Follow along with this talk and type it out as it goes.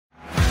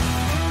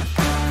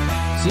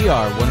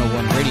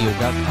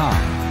cr101radio.com,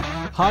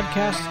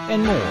 podcasts,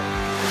 and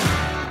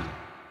more.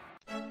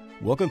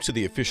 Welcome to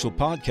the official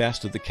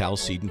podcast of the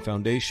Chalcedon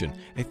Foundation,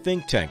 a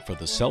think tank for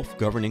the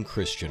self-governing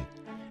Christian.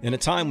 In a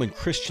time when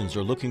Christians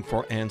are looking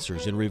for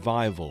answers in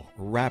revival,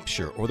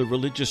 rapture, or the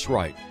religious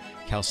right,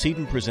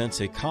 Chalcedon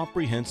presents a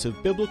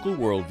comprehensive biblical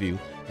worldview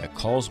that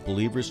calls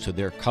believers to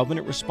their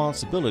covenant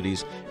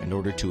responsibilities in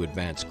order to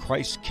advance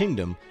Christ's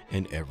kingdom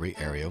in every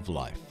area of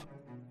life.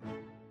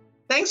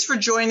 Thanks for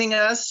joining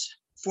us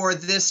for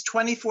this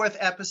 24th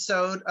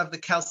episode of the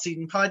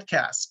Chalcedon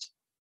podcast.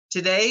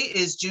 Today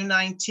is June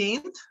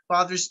 19th,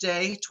 Father's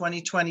Day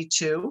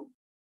 2022,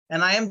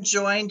 and I am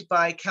joined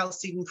by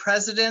Chalcedon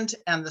President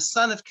and the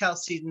son of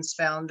Chalcedon's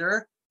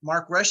founder,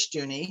 Mark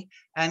Rushdoony,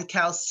 and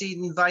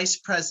Chalcedon Vice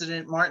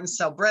President Martin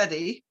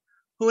Salbretti,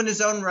 who in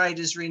his own right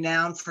is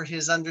renowned for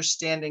his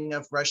understanding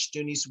of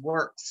Rushdoony's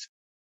works.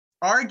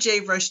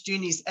 R.J.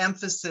 Rushdoony's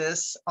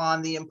emphasis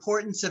on the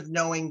importance of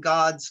knowing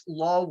God's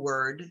law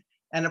word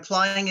and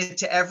applying it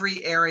to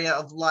every area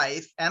of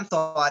life and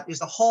thought is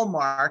a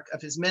hallmark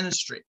of his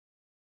ministry.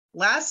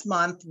 Last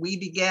month, we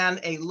began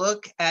a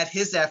look at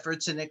his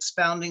efforts in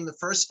expounding the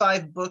first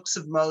 5 books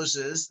of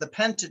Moses, the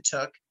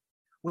Pentateuch,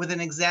 with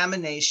an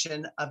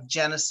examination of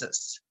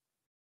Genesis.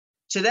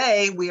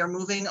 Today, we are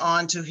moving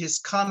on to his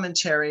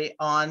commentary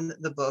on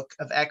the book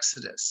of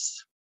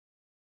Exodus.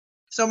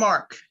 So,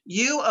 Mark,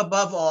 you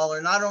above all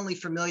are not only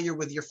familiar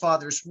with your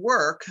father's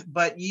work,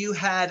 but you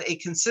had a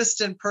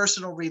consistent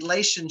personal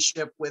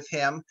relationship with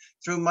him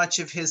through much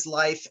of his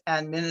life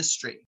and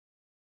ministry.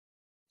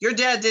 Your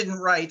dad didn't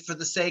write for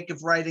the sake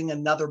of writing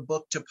another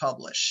book to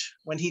publish.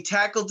 When he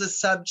tackled the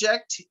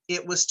subject,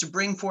 it was to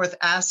bring forth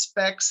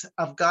aspects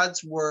of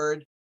God's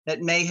word that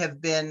may have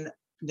been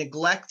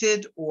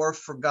neglected or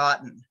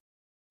forgotten.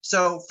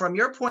 So from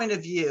your point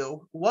of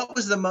view, what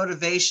was the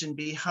motivation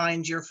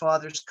behind your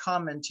father's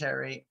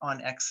commentary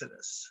on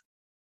Exodus?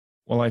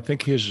 Well, I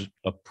think his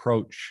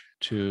approach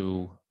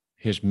to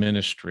his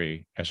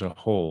ministry as a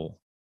whole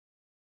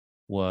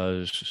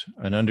was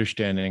an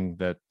understanding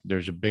that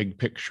there's a big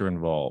picture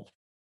involved.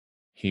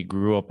 He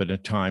grew up at a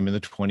time in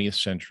the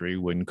 20th century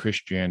when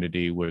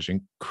Christianity was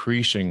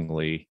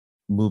increasingly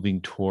moving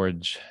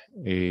towards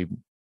an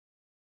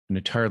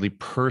entirely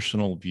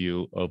personal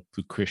view of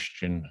the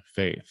Christian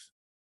faith.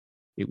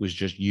 It was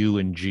just you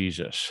and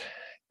Jesus,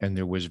 and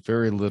there was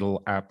very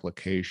little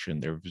application.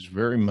 There was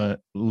very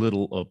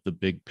little of the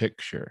big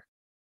picture.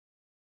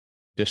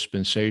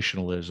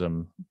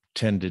 Dispensationalism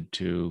tended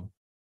to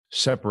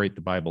separate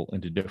the Bible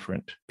into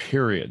different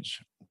periods,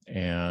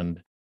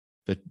 and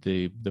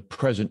the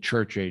present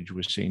church age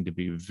was seen to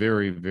be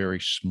very, very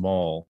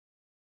small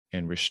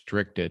and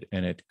restricted,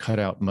 and it cut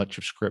out much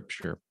of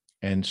Scripture.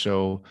 And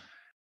so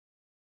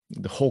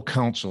the whole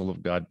counsel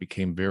of God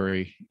became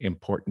very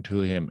important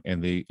to him,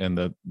 and the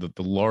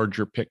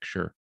larger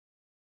picture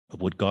of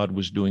what God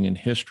was doing in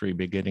history,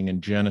 beginning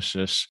in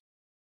Genesis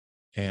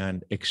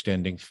and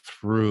extending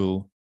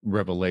through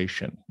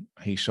Revelation.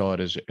 He saw it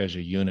as a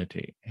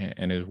unity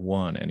and as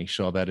one, and he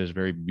saw that as a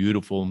very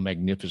beautiful,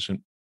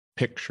 magnificent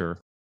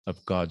picture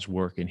of God's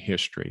work in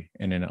history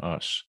and in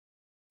us.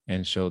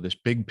 And so this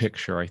big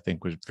picture, I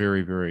think, was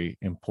very, very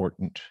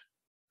important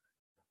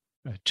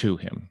to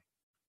him.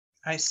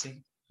 I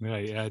see.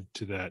 May I add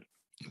to that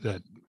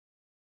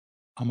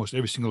almost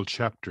every single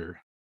chapter,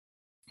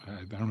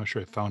 I'm not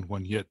sure I found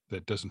one yet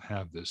that doesn't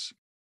have this,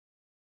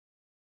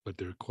 but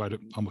they're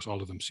almost all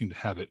of them seem to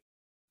have it.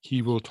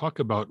 He will talk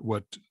about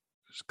what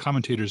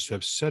commentators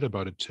have said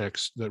about a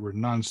text that were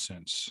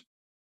nonsense.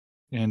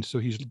 And so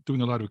he's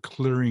doing a lot of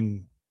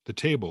clearing the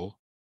table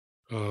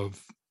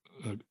of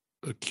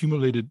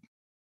accumulated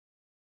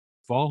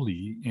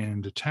folly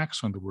and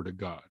attacks on the Word of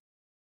God.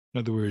 In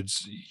other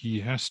words,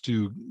 he has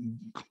to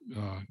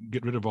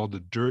get rid of all the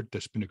dirt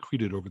that's been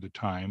accreted over the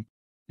time,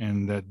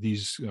 and that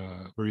these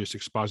various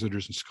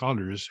expositors and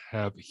scholars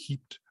have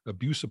heaped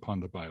abuse upon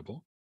the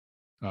Bible.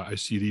 I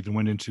see it even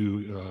went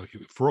into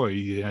Freud.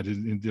 He had to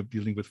end up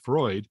dealing with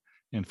Freud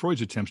and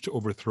Freud's attempts to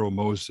overthrow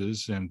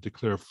Moses and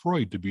declare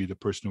Freud to be the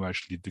person who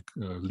actually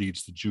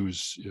leads the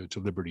Jews to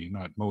liberty,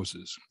 not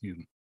Moses.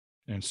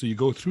 And so you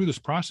go through this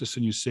process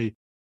and you say,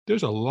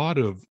 there's a lot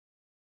of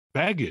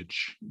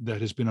baggage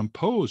that has been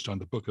imposed on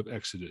the book of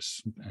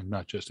Exodus, and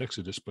not just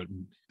Exodus, but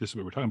this is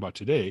what we're talking about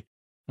today,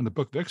 on the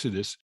book of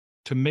Exodus,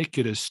 to make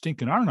it as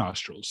stink in our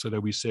nostrils, so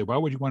that we say, why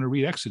would you want to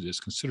read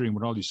Exodus, considering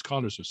what all these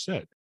scholars have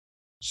said?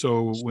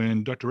 So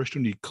when Dr.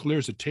 Rushdoony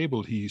clears the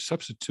table, he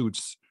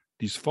substitutes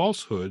these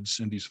falsehoods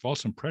and these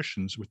false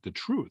impressions with the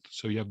truth.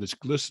 So you have this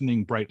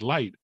glistening bright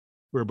light,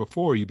 where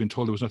before you've been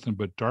told there was nothing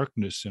but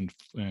darkness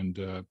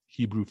and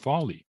Hebrew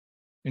folly.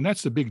 And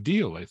that's the big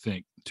deal, I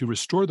think, to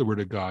restore the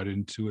Word of God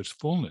into its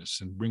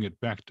fullness and bring it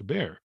back to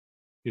bear.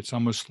 It's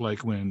almost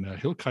like when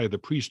Hilkiah the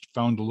priest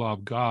found the law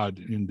of God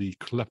in the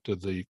cleft of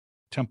the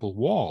temple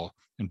wall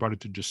and brought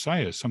it to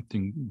Josiah,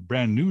 something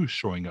brand new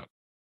showing up.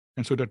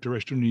 And so Dr.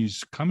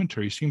 Rushdoony's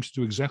commentary seems to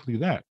do exactly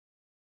that.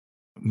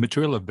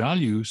 Material of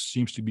value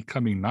seems to be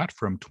coming not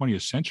from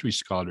 20th century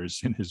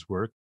scholars in his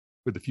work,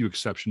 with a few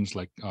exceptions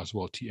like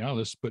Oswald T.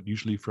 Allis, but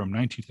usually from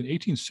 19th and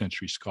 18th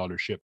century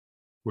scholarship,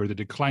 where the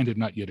decline had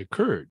not yet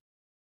occurred.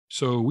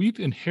 So we've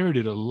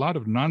inherited a lot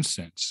of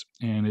nonsense,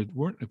 and if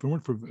it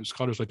weren't for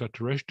scholars like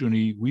Dr.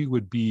 Reshduni, we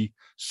would be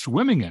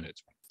swimming in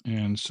it.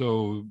 And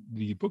so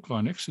the book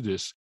on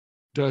Exodus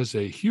does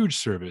a huge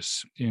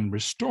service in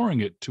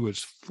restoring it to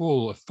its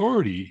full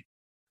authority,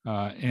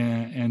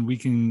 and we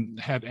can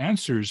have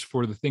answers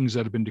for the things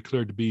that have been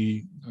declared to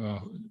be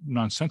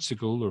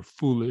nonsensical or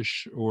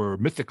foolish or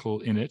mythical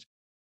in it.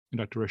 And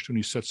Dr.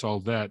 Reshduni sets all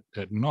that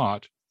at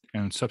naught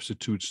and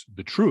substitutes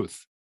the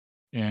truth.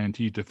 And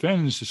he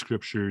defends the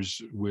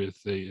scriptures with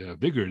a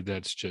vigor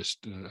that's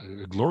just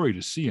a glory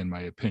to see, in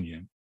my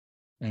opinion.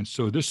 And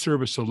so this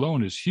service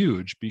alone is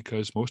huge,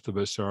 because most of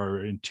us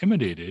are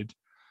intimidated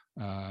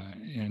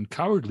and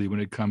cowardly when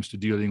it comes to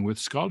dealing with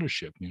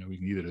scholarship. We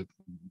can either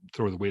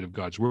throw the weight of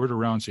God's word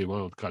around and say,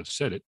 well, God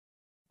said it,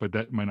 but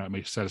that might not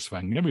make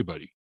satisfying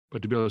everybody.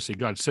 But to be able to say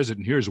God says it,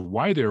 and here's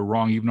why they're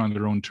wrong, even on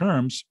their own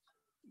terms,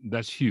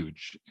 that's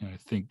huge. And I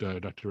think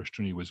Dr.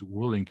 Reshduni was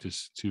willing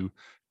to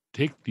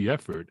take the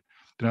effort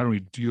to not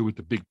only deal with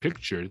the big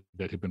picture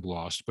that had been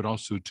lost, but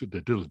also to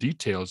the little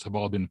details have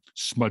all been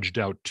smudged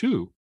out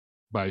too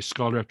by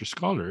scholar after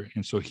scholar.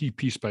 And so he,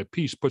 piece by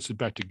piece, puts it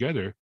back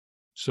together.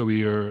 So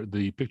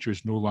the picture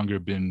has no longer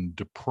been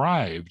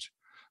deprived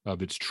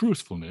of its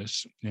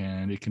truthfulness,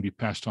 and it can be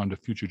passed on to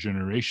future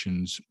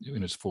generations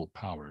in its full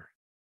power.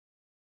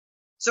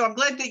 So I'm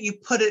glad that you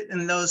put it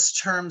in those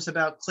terms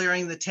about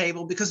clearing the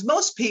table, because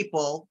most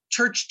people,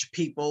 churched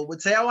people,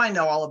 would say, oh, I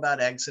know all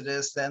about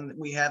Exodus. Then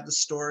we have the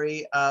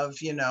story of,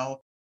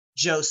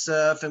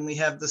 Joseph, and we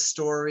have the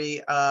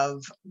story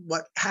of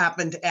what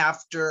happened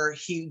after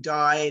he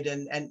died,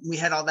 and we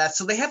had all that.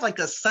 So they have like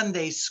a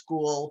Sunday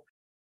school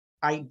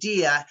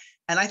idea.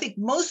 And I think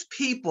most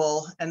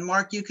people, and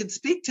Mark, you could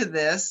speak to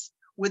this,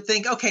 would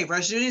think, okay,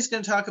 Reshduni is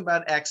going to talk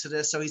about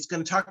Exodus, so he's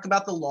going to talk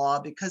about the law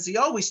because he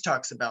always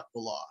talks about the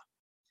law.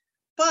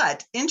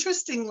 But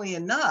interestingly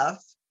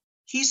enough,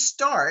 he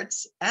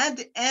starts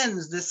and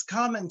ends this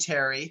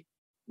commentary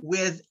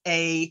with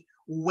a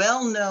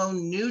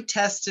well-known New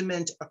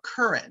Testament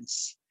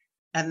occurrence,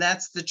 and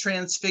that's the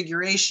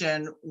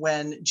Transfiguration,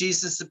 when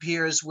Jesus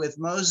appears with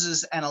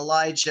Moses and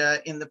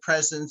Elijah in the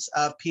presence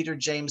of Peter,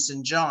 James,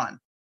 and John.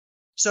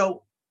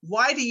 So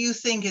why do you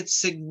think it's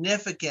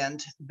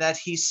significant that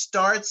he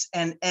starts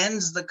and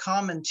ends the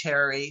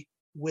commentary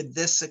with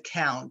this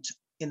account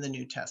in the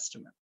New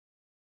Testament?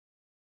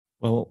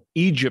 Well,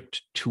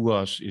 Egypt to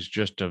us is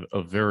just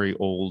a very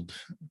old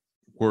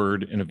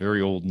word in a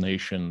very old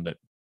nation that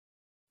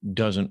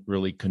doesn't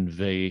really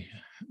convey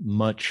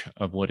much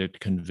of what it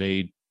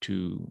conveyed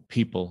to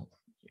people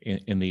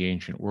in the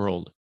ancient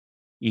world.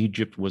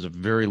 Egypt was a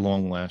very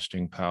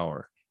long-lasting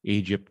power.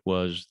 Egypt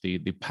was the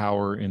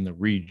power in the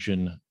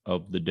region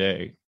of the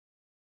day.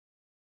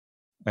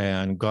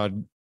 And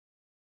God,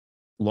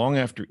 long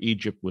after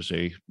Egypt was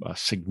a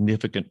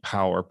significant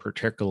power,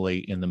 particularly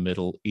in the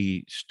Middle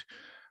East,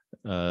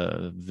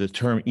 the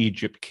term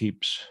Egypt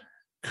keeps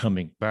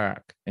coming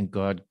back, and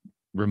God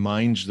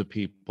reminds the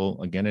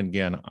people again and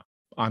again,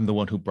 I'm the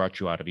one who brought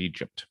you out of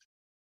Egypt.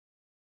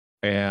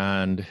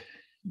 And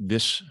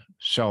this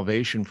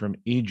salvation from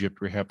Egypt,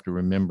 we have to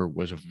remember,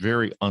 was a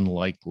very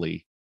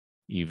unlikely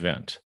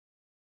event.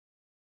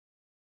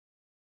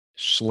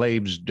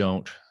 Slaves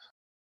don't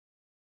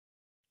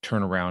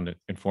turn around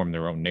and form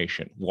their own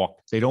nation.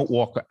 They don't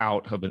walk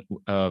out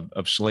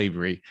of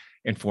slavery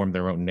and form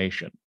their own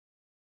nation.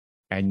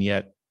 And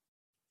yet,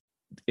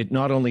 it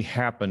not only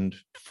happened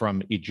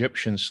from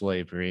Egyptian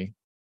slavery,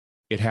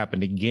 it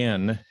happened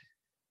again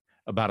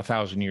about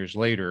 1,000 years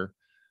later,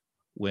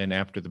 when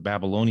after the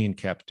Babylonian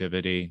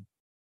captivity,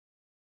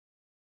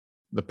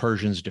 the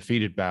Persians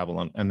defeated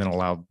Babylon and then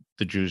allowed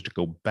the Jews to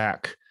go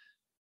back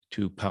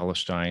to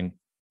Palestine,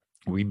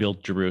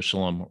 rebuild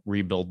Jerusalem,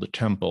 rebuild the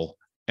temple,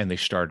 and they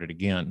started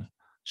again.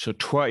 So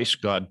twice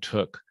God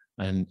took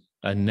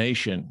a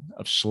nation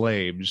of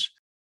slaves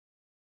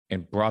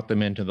and brought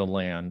them into the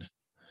land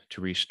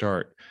to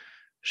restart.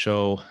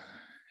 So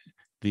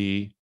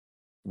the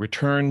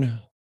return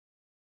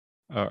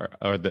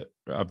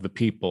of the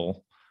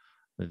people,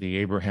 the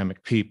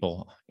Abrahamic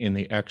people in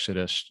the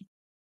Exodus,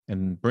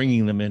 and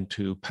bringing them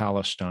into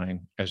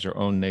Palestine as their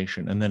own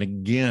nation, and then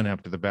again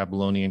after the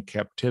Babylonian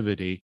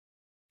captivity,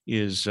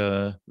 is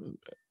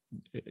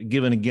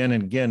given again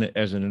and again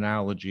as an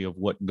analogy of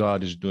what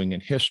God is doing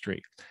in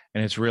history.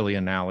 And it's really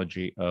an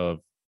analogy of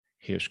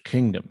his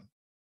kingdom.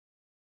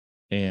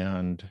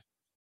 And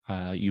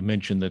you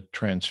mentioned the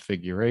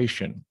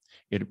Transfiguration.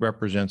 It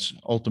represents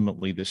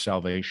ultimately the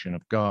salvation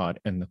of God,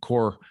 and the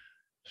core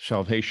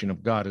salvation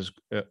of God is,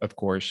 of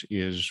course,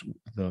 is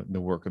the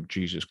work of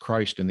Jesus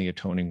Christ and the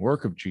atoning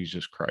work of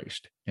Jesus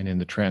Christ. And in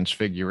the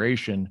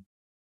Transfiguration,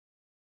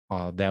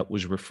 that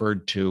was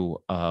referred to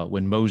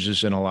when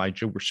Moses and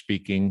Elijah were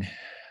speaking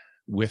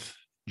with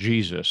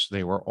Jesus.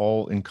 They were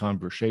all in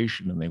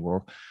conversation and they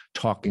were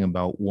talking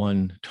about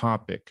one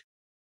topic.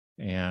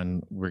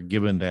 And we're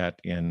given that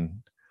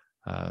in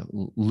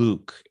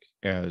Luke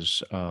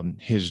as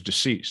his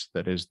decease,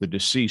 that is the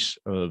decease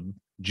of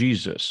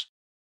Jesus.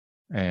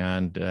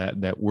 And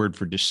that word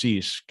for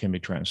decease can be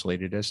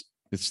translated as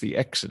it's the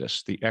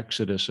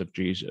exodus of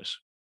Jesus.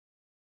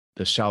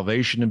 The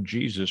salvation of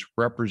Jesus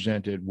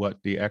represented what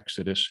the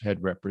Exodus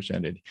had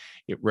represented.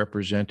 It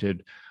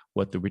represented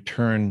what the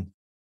return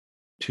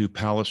to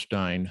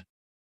Palestine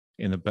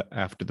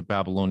after the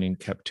Babylonian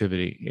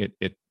captivity.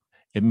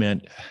 It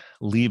meant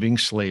leaving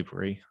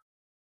slavery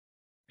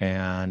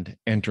and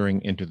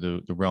entering into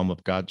the realm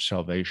of God's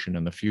salvation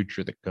and the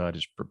future that God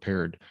has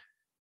prepared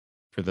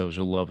for those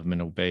who love him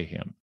and obey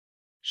him.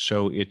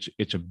 So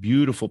it's a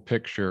beautiful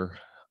picture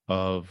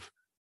of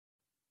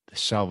the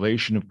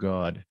salvation of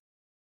God.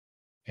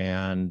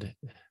 And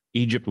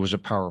Egypt was a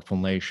powerful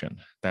nation.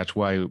 That's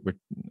why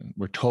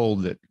we're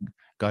told that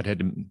God had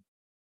to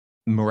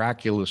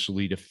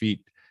miraculously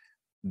defeat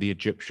the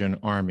Egyptian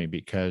army,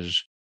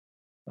 because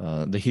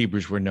the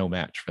Hebrews were no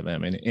match for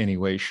them in any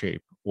way,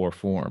 shape, or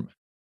form.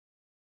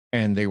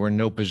 And they were in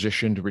no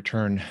position to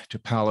return to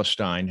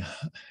Palestine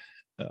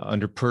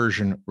under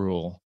Persian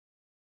rule.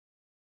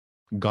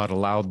 God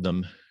allowed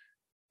them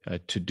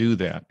to do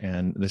that.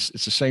 And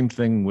it's the same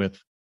thing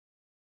with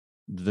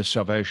the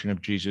salvation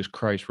of Jesus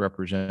Christ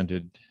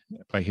represented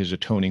by his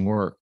atoning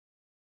work.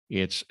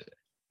 It's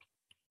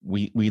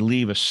we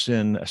leave a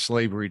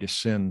slavery to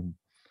sin,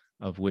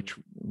 of which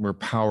we're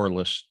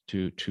powerless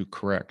to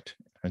correct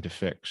and to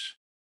fix.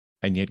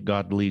 And yet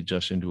God leads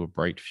us into a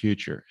bright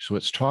future. So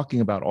it's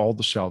talking about all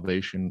the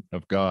salvation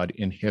of God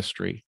in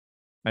history,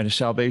 and a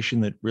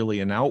salvation that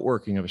really an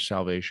outworking of a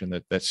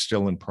salvation that's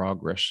still in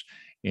progress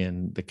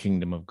in the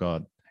kingdom of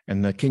God.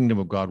 And the kingdom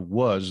of God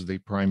was the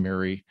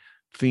primary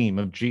theme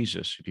of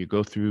Jesus. If you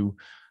go through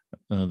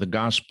the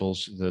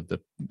Gospels, the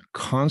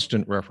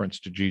constant reference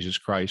to Jesus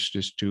Christ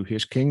is to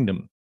his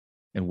kingdom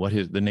and what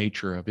is the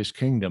nature of his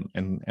kingdom,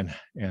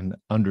 and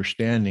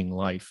understanding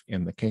life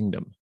in the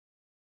kingdom.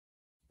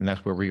 And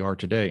that's where we are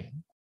today.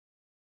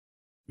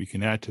 We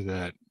can add to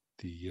that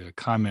the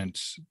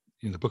comments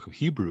in the book of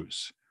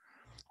Hebrews,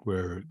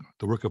 where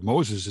the work of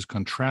Moses is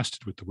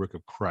contrasted with the work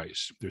of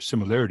Christ. There's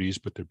similarities,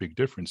 but there are big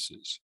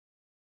differences.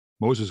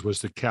 Moses was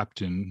the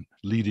captain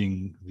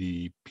leading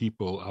the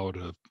people out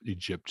of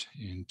Egypt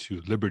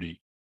into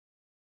liberty.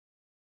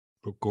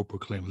 Go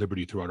proclaim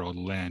liberty throughout all the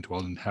land to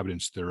all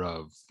inhabitants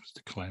thereof. It's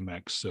the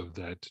climax of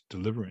that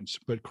deliverance.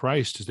 But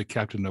Christ is the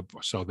captain of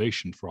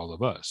salvation for all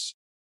of us.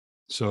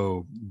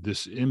 So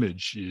this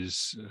image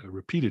is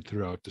repeated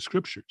throughout the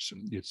scriptures.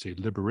 It's a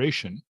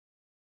liberation.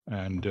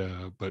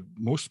 But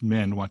most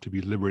men want to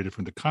be liberated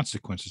from the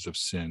consequences of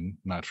sin,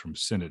 not from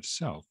sin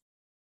itself.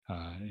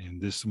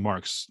 And this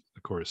marks,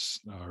 of course,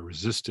 our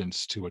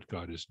resistance to what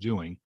God is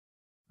doing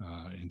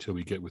until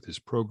we get with his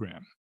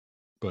program.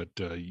 But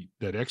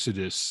that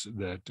exodus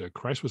that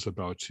Christ was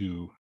about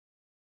to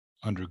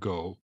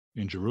undergo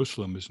in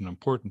Jerusalem is an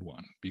important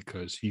one,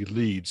 because he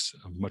leads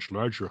a much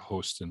larger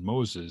host than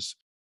Moses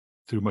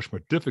through much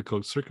more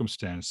difficult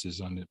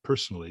circumstances on it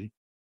personally,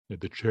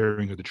 the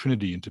tearing of the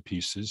Trinity into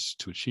pieces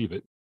to achieve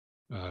it,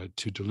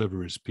 to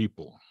deliver his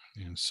people.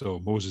 And so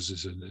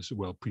Moses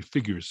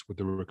prefigures with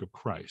the work of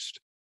Christ.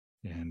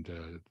 And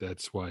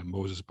that's why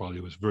Moses probably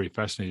was very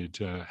fascinated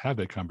to have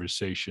that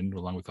conversation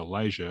along with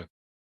Elijah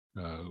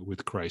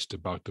with Christ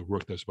about the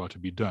work that's about to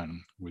be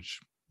done, which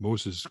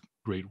Moses'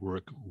 great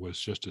work was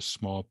just a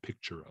small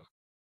picture of.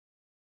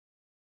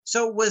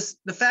 So was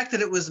the fact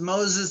that it was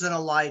Moses and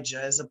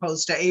Elijah as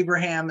opposed to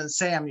Abraham and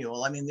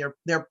Samuel? I mean,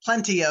 there are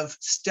plenty of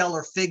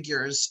stellar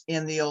figures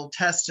in the Old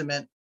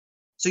Testament.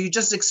 So you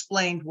just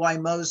explained why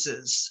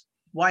Moses,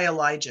 why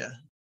Elijah?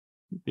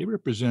 They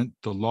represent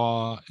the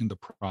law and the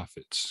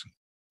prophets.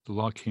 The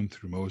law came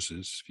through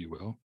Moses, if you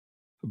will,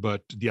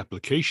 but the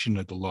application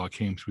of the law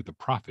came through the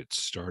prophets,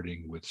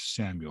 starting with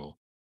Samuel.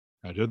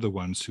 They're the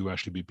ones who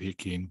actually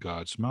became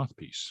God's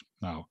mouthpiece.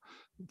 Now,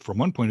 from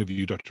one point of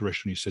view, Dr.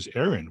 Reshoni says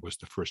Aaron was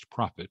the first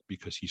prophet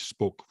because he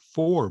spoke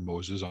for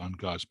Moses on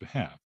God's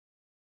behalf.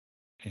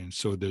 And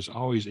so there's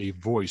always a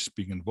voice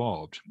being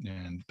involved.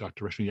 And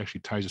Dr. Reshoni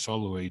actually ties us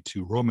all the way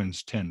to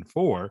Romans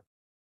 10:4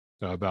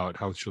 about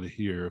how shall they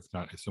hear if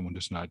someone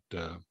does not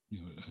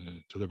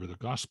deliver the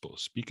gospel,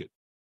 speak it,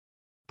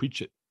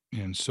 preach it.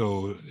 And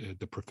so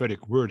the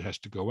prophetic word has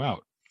to go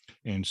out.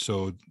 And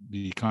so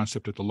the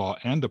concept of the law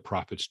and the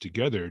prophets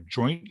together,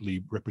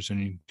 jointly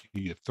representing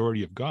the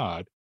authority of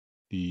God,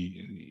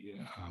 the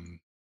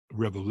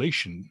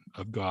revelation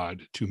of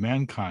God to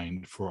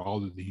mankind for all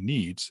that he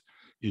needs,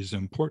 is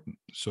important.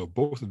 So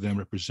both of them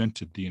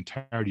represented the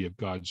entirety of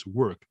God's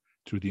work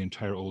through the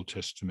entire Old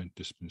Testament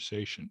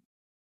dispensation.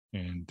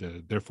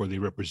 And therefore they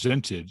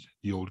represented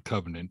the Old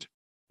Covenant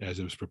as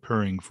it was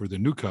preparing for the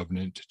New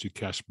Covenant to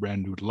cast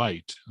brand new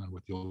light on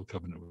what the Old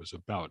Covenant was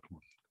about,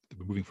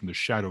 moving from the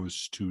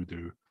shadows to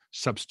the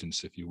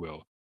substance, if you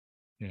will.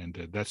 And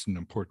that's an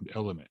important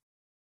element.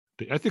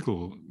 The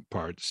ethical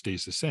part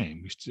stays the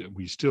same.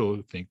 We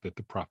still think that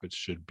the prophets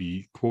should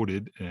be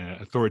quoted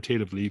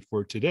authoritatively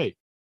for today.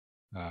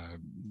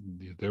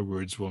 Their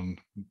words will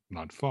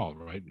not fall,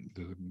 right?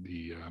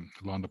 The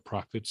law and the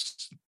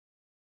prophets,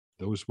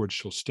 those words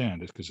shall stand,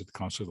 because of the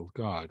counsel of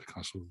God, the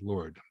counsel of the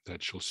Lord,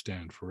 that shall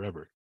stand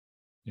forever.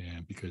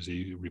 And because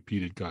they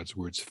repeated God's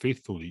words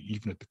faithfully,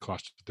 even at the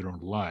cost of their own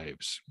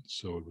lives.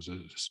 So it was a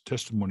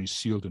testimony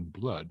sealed in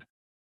blood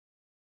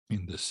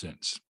in this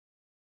sense.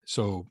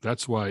 So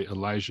that's why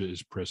Elijah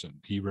is present.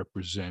 He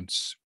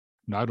represents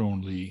not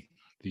only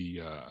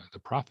the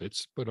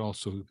prophets, but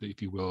also,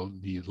 if you will,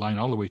 the line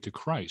all the way to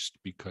Christ,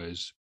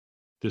 because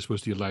this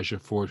was the Elijah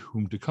for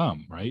whom to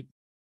come, right?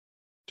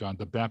 John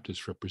the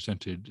Baptist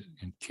represented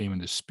and came in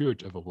the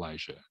spirit of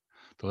Elijah,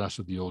 the last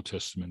of the Old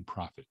Testament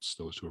prophets,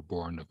 those who were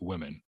born of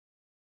women.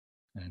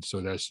 And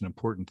so that's an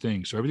important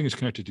thing. So everything is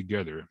connected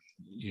together,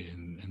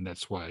 and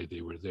that's why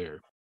they were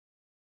there.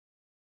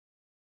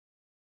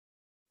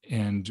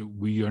 And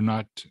we are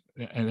not,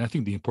 and I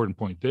think the important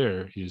point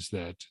there is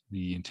that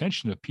the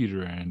intention of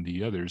Peter and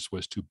the others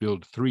was to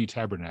build 3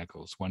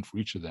 tabernacles, one for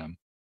each of them,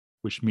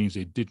 which means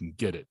they didn't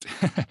get it.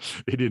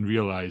 They didn't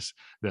realize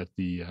that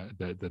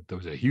that there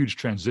was a huge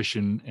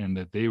transition, and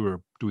that they were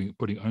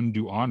putting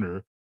undue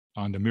honor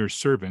on the mere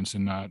servants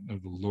and not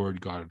of the Lord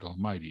God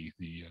Almighty,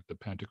 the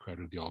Pantocrat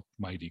or the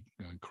Almighty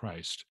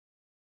Christ.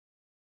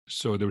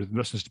 So there were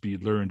lessons to be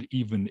learned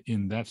even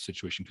in that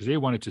situation, because they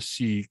wanted to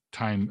see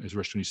time, as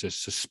Rushton says,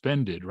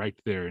 suspended right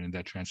there in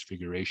that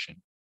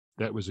transfiguration.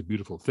 That was a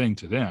beautiful thing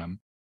to them,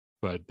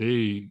 but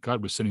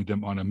God was sending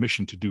them on a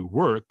mission to do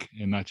work,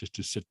 and not just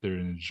to sit there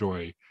and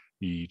enjoy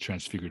the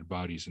transfigured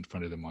bodies in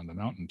front of them on the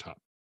mountaintop.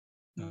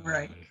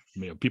 Right.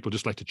 People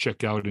just like to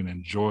check out and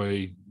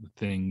enjoy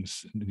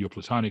things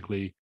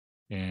neoplatonically,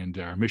 and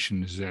our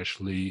mission is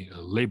actually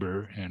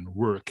labor and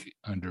work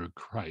under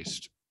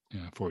Christ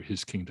for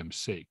his kingdom's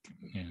sake.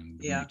 And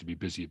we need to be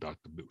busy about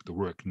the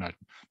work, not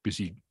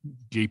busy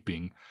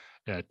gaping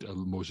at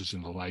Moses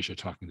and Elijah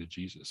talking to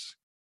Jesus.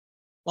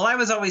 Well, I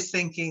was always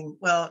thinking,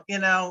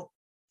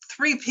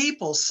 3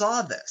 people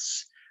saw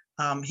this.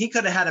 He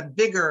could have had a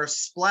bigger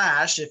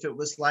splash if it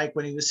was like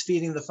when he was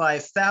feeding the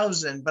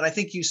 5,000, but I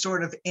think you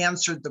sort of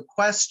answered the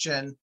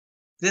question.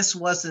 This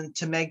wasn't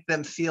to make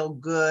them feel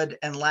good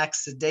and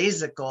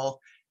lackadaisical.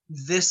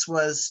 This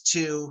was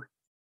to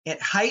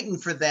heighten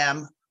for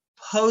them,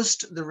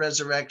 post the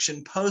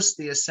resurrection, post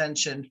the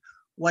ascension,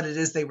 what it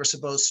is they were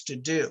supposed to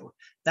do.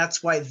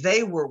 That's why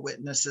they were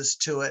witnesses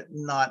to it,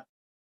 not,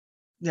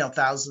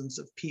 thousands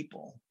of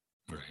people.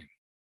 Right.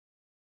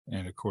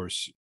 And of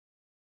course,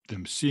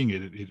 them seeing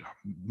it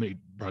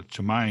brought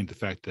to mind the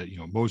fact that,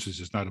 Moses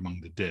is not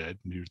among the dead,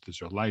 neither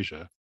is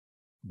Elijah.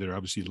 They're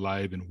obviously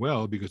alive and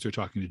well because they're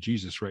talking to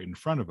Jesus right in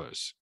front of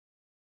us,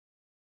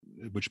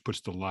 which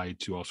puts the lie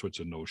to all sorts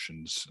of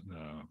notions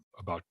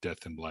about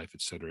death and life,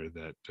 etc.,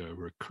 that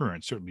were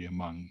current, certainly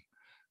among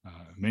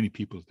many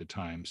people at the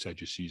time,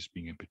 Sadducees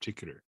being in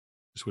particular.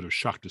 This would have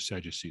shocked a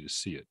Sadducee to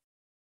see it,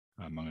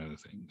 among other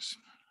things.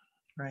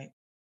 Right.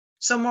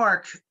 So,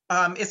 Mark,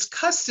 it's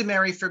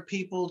customary for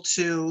people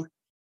to,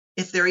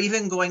 if they're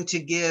even going to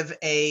give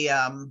a,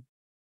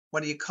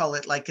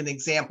 like an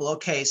example.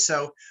 Okay,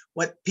 so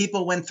what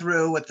people went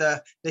through, what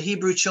the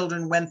Hebrew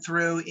children went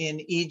through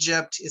in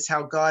Egypt is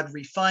how God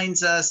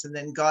refines us and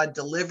then God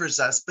delivers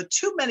us. But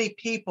too many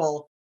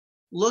people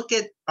look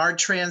at our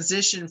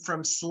transition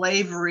from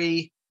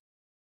slavery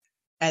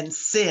and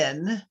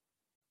sin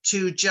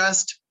to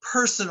just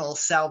personal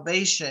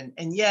salvation.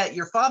 And yet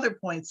your father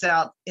points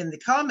out in the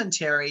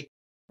commentary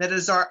that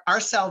as our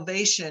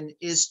salvation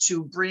is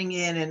to bring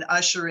in and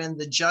usher in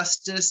the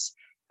justice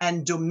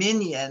and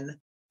dominion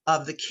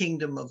of the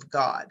kingdom of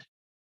God.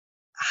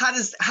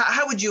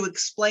 How would you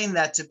explain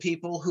that to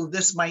people who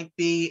this might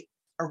be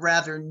a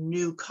rather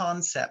new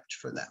concept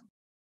for them?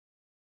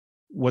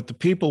 What the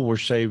people were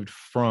saved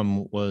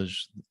from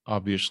was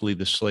obviously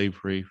the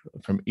slavery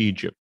from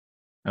Egypt.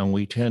 And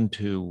we tend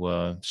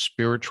to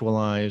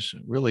spiritualize,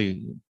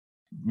 really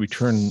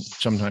return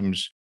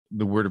sometimes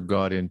the word of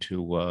God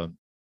into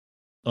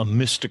a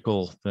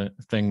mystical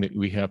thing that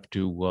we have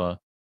to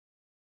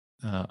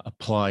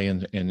apply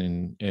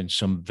in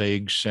some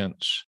vague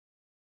sense,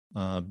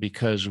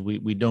 because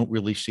we don't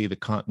really see the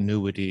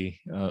continuity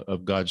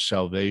of God's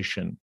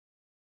salvation.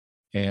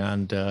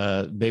 And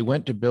they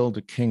went to build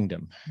a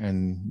kingdom,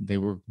 and they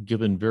were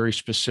given very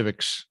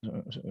specific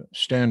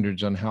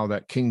standards on how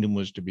that kingdom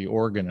was to be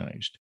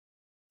organized,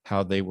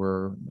 how they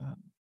were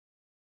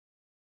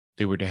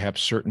to have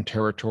certain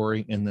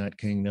territory in that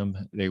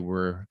kingdom. They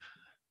were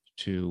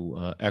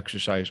to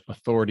exercise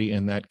authority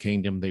in that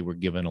kingdom. They were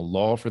given a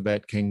law for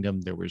that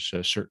kingdom. There was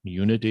a certain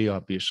unity,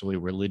 obviously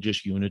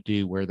religious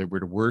unity, where they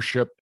were to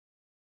worship.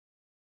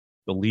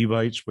 The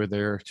Levites were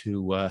there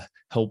to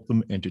help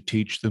them and to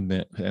teach them,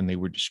 and they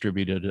were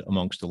distributed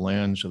amongst the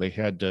land. So they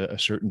had a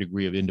certain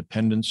degree of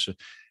independence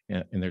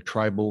in their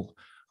tribal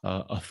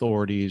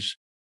authorities,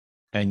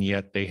 and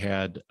yet they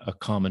had a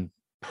common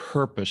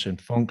purpose and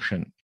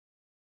function.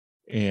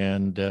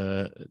 And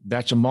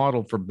that's a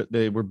model for,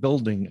 they were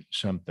building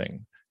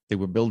something. They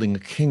were building a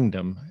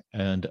kingdom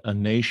and a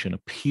nation, a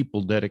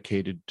people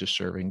dedicated to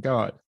serving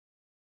God.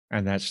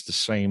 And that's the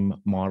same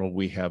model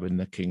we have in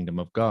the kingdom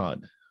of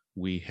God.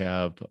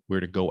 We're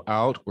to go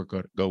out, we're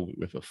going to go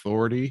with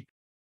authority,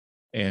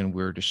 and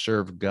we're to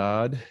serve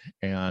God,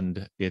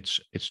 and it's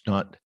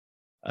not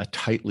a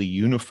tightly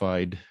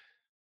unified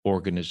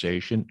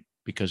organization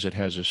because it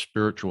has a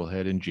spiritual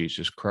head in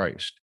Jesus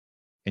Christ.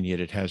 And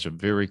yet it has a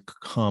very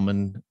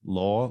common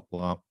law,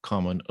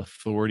 common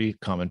authority,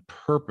 common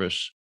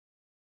purpose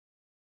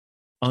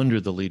under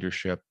the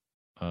leadership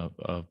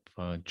of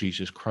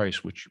Jesus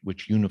Christ,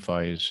 which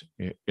unifies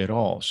it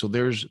all. So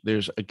there's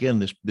again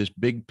this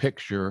big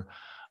picture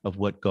of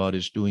what God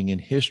is doing in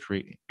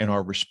history and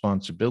our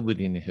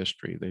responsibility in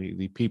history.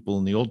 The people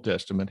in the Old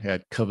Testament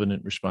had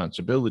covenant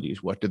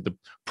responsibilities. What did the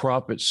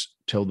prophets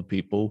tell the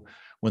people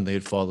when they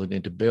had fallen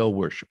into Baal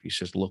worship? He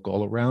says, look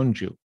all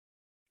around you.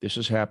 This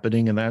is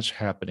happening and that's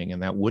happening,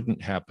 and that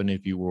wouldn't happen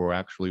if you were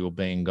actually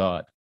obeying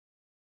God.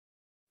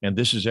 And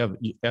this is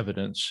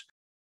evidence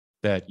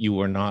that you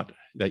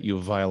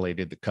have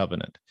violated the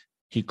covenant.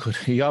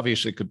 He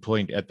obviously could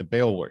point at the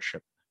Baal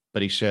worship,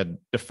 but he said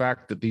the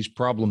fact that these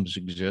problems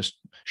exist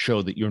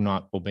show that you're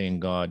not obeying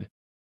God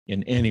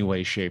in any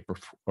way, shape,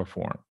 or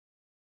form.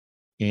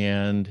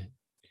 And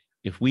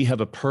if we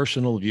have a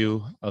personal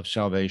view of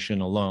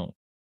salvation alone,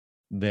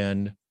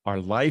 then our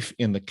life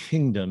in the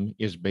kingdom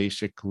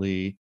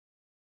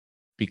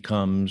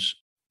becomes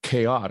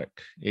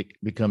chaotic. It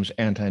becomes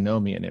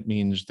antinomian. It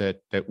means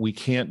that we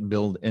can't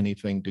build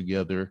anything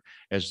together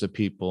as the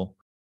people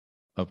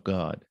of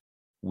God.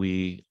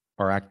 We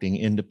are acting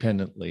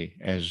independently,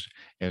 as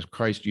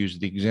Christ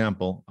used the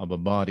example of a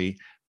body,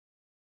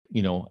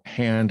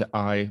 hand,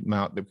 eye,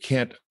 mouth.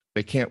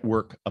 They can't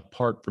work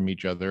apart from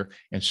each other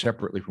and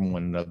separately from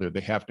one another.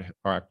 They have to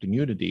act in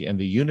unity. And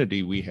the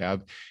unity we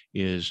have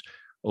is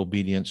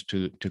obedience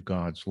to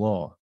God's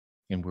law.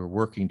 And we're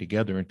working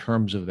together in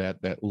terms of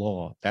that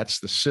law. That's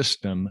the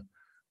system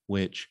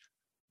which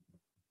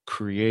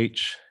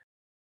creates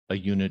a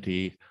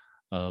unity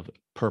of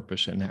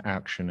purpose and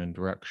action and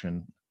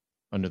direction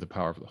under the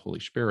power of the Holy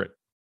Spirit.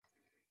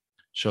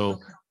 So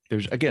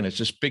it's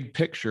this big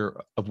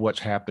picture of what's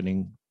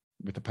happening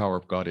with the power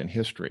of God in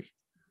history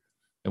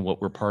and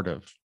what we're part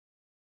of.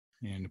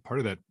 And part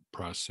of that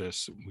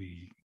process,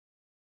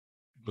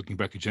 looking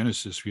back at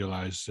Genesis,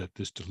 realized that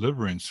this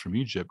deliverance from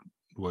Egypt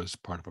was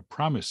part of a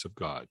promise of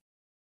God,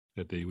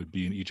 that they would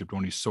be in Egypt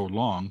only so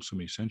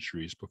many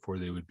centuries before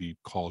they would be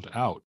called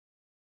out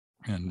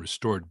and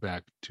restored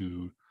back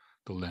to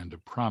the land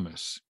of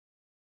promise.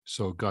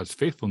 So God's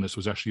faithfulness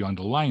was actually on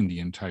the line the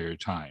entire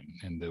time,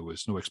 and there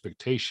was no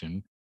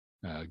expectation,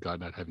 God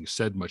not having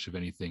said much of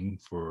anything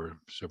for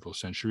several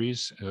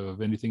centuries,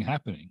 of anything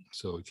happening.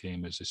 So it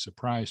came as a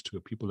surprise to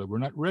a people that were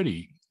not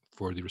ready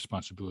for the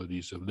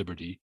responsibilities of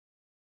liberty.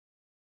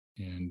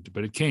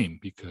 But it came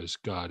because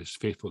God is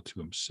faithful to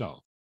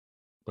himself.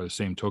 By the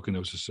same token,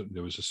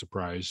 there was a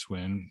surprise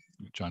when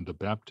John the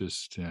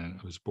Baptist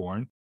was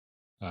born.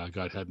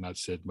 God had not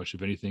said much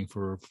of anything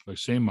for the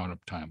same amount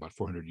of time, about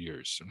 400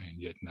 years,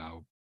 and yet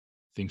now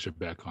things are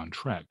back on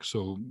track.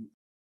 So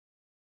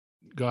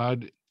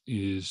God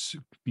is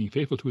being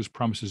faithful to his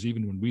promises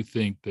even when we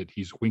think that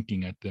he's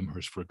winking at them or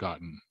has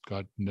forgotten.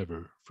 God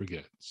never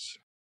forgets.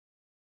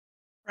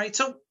 Right.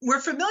 So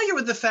we're familiar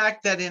with the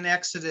fact that in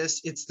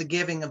Exodus, it's the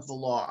giving of the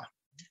law.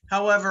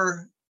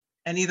 However,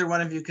 and either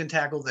one of you can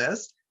tackle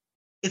this,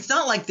 it's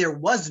not like there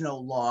was no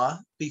law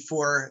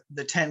before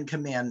the 10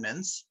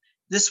 Commandments.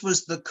 This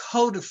was the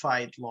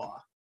codified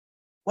law.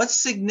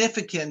 What's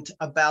significant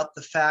about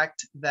the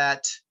fact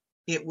that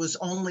it was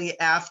only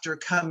after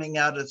coming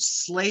out of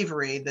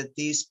slavery that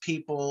these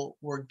people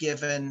were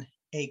given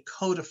a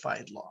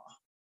codified law?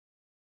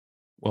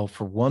 Well,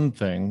 for one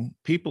thing,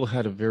 people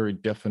had a very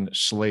definite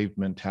slave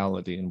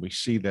mentality, and we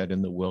see that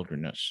in the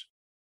wilderness.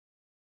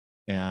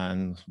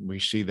 And we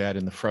see that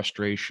in the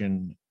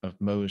frustration of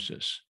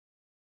Moses.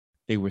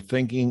 They were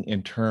thinking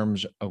in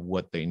terms of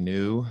what they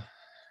knew,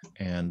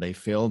 and they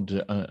failed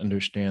to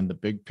understand the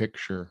big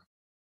picture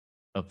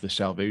of the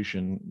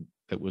salvation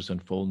that was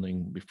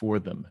unfolding before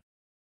them.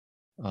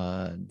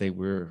 They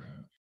were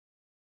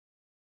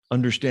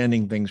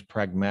understanding things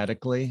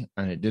pragmatically,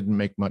 and it didn't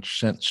make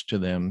much sense to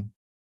them.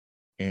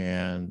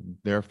 And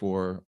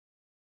therefore,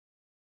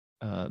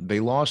 they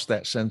lost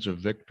that sense of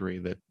victory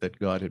that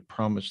God had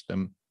promised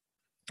them.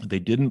 They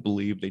didn't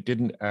believe, they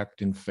didn't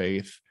act in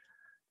faith,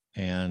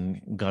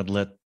 and God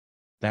let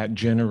that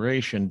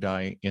generation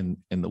die in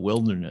the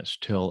wilderness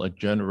till a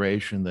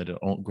generation that had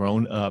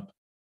grown up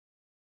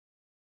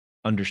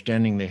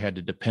understanding they had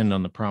to depend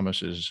on the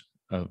promises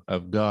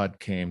of God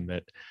came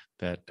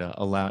that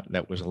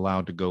was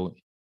allowed to go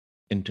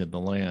into the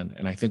land.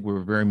 And I think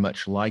we're very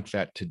much like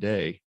that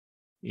today.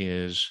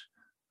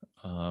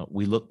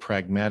 We look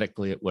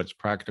pragmatically at what's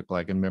practical.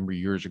 I can remember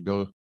years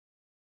ago,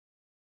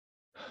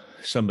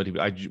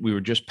 we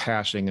were just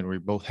passing and we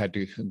both had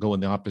to go in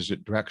the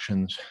opposite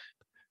directions,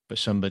 but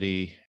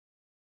somebody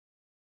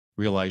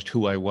realized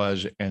who I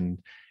was and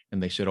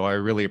they said, "Oh, I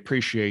really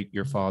appreciate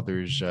your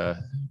father's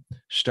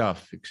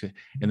stuff."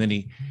 And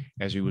then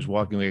as he was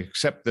walking away,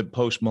 except the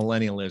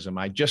post-millennialism,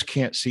 I just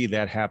can't see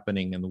that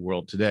happening in the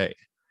world today.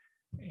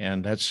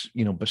 And that's,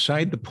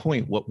 beside the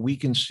point. What we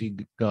can see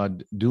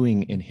God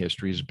doing in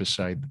history is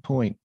beside the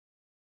point.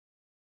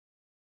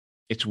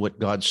 It's what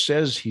God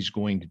says he's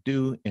going to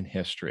do in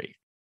history.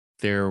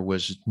 There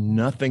was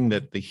nothing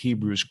that the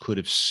Hebrews could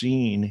have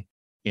seen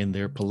in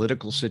their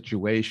political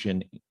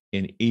situation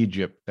in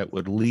Egypt that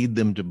would lead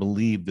them to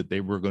believe that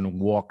they were going to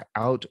walk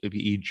out of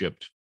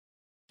Egypt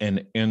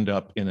and end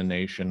up in a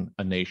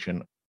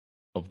nation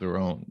of their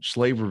own.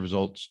 Slave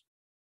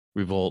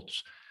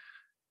revolts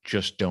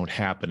just don't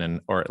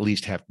happen, or at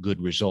least have good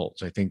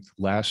results. I think the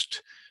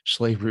last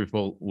slave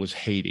revolt was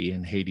Haiti,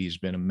 and Haiti's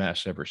been a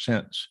mess ever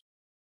since.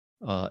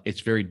 It's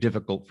very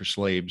difficult for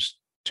slaves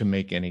to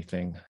make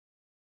anything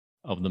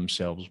of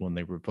themselves when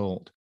they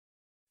revolt.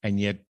 And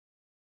yet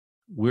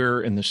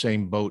we're in the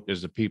same boat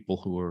as the people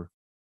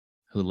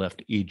who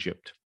left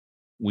Egypt.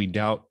 We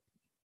doubt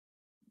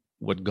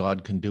what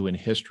God can do in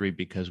history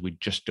because we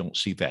just don't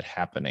see that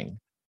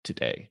happening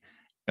today.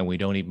 And we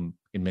don't even,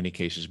 in many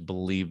cases,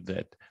 believe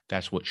that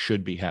that's what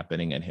should be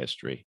happening in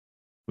history.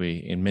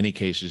 In many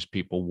cases,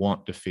 people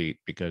want defeat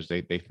because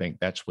they think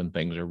that's when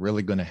things are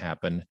really going to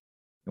happen.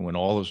 And when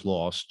all is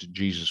lost,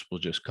 Jesus will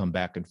just come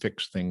back and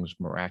fix things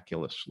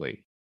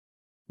miraculously.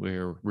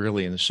 We're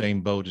really in the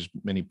same boat as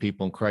many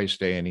people in Christ's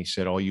day. And he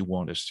said, all you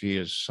want to see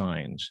is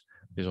signs.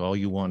 Is all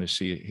you want to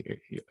see.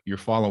 You're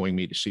following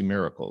me to see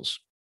miracles.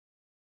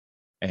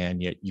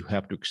 And yet you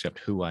have to accept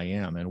who I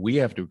am. And we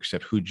have to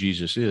accept who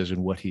Jesus is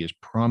and what he has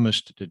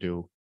promised to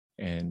do.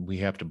 And we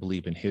have to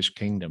believe in his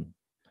kingdom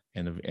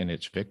and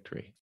its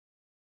victory.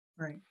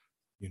 Right.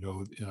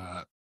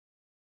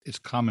 It's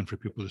common for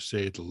people to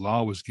say the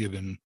law was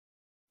given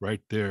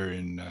right there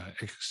in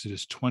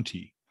Exodus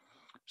 20.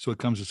 So it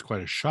comes as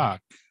quite a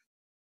shock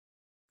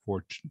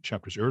 4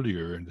 chapters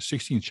earlier in the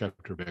 16th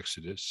chapter of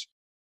Exodus,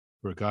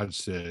 where God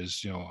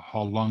says,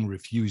 how long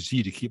refuse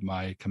ye to keep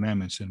my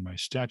commandments and my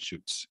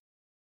statutes?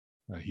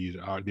 They'd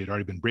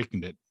already been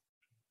breaking it.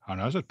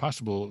 How is it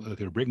possible that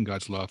they were breaking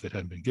God's law if it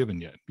hadn't been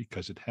given yet?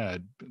 Because it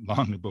had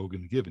long ago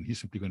been given.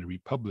 He's simply going to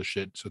republish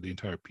it so the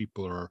entire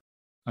people are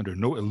under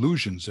no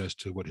illusions as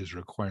to what his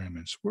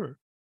requirements were.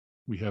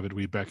 We have it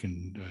way back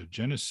in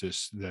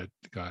Genesis that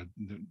God,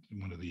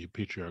 one of the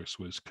patriarchs,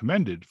 was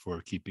commended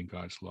for keeping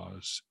God's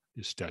laws,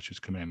 his statutes,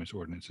 commandments,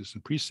 ordinances,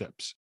 and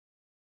precepts.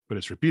 But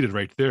it's repeated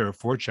right there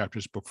 4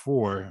 chapters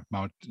before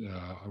Mount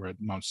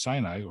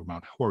Sinai or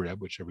Mount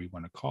Horeb, whichever you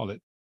want to call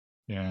it,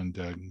 and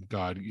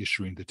God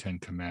issuing the 10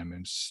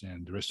 Commandments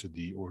and the rest of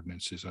the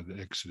ordinances of the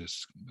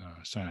Exodus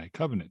Sinai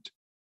covenant.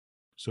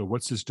 So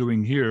what's this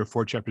doing here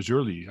 4 chapters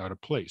early out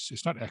of place?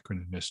 It's not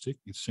anachronistic.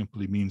 It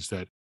simply means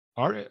that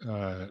our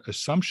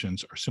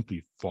assumptions are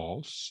simply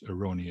false,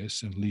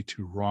 erroneous, and lead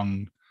to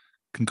wrong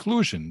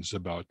conclusions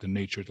about the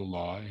nature of the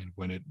law and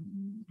when it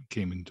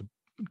came into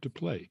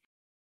play,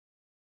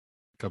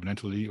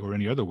 covenantally or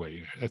any other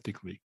way,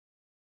 ethically.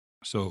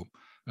 So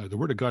the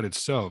Word of God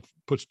itself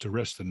puts to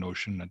rest the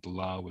notion that the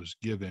law was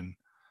given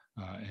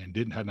and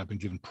had not been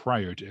given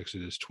prior to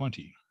Exodus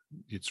 20.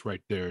 It's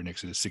right there in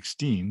Exodus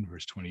 16,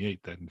 verse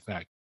 28, that in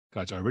fact,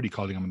 God's already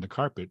calling him on the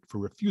carpet for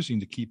refusing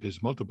to keep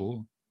his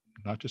multiple,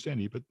 not just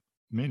any, but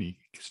many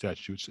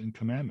statutes and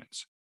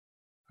commandments.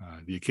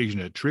 The occasion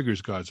that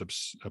triggers God's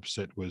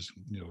upset was,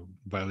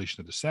 violation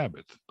of the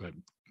Sabbath, but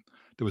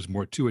there was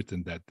more to it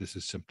than that. This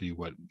is simply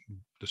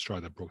the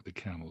straw that broke the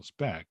camel's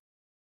back.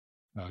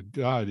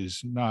 God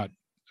is not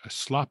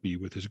sloppy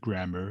with his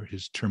grammar,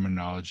 his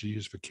terminology,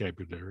 his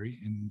vocabulary,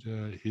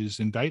 and his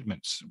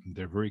indictments.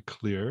 They're very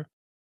clear,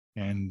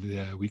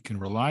 and we can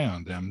rely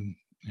on them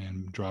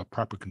and draw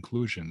proper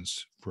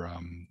conclusions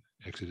from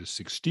Exodus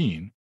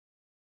 16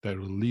 that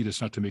will lead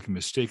us not to make a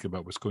mistake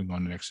about what's going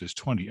on in Exodus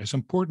 20, as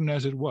important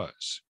as it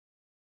was.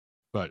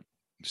 But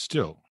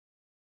still,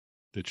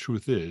 the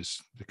truth is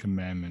the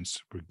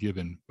commandments were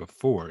given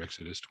before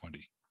Exodus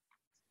 20.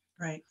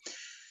 Right.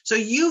 So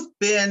you've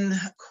been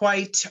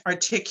quite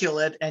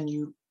articulate, and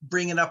you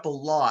bring it up a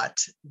lot,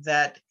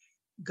 that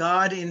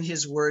God in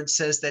his word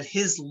says that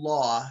his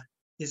law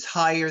is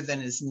higher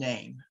than his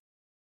name.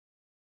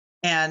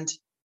 And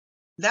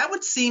that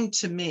would seem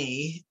to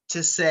me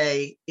to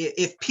say,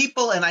 if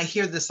people, and I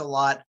hear this a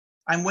lot,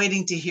 I'm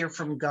waiting to hear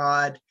from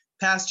God.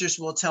 Pastors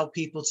will tell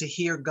people to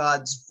hear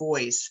God's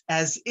voice,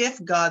 as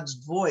if God's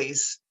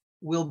voice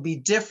will be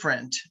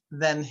different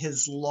than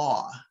his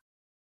law.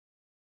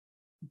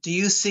 Do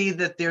you see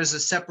that there's a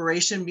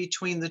separation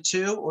between the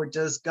two, or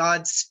does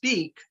God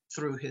speak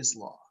through his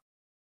law?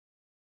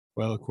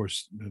 Well, of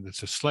course,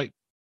 there's a slight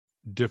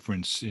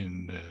difference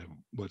in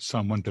what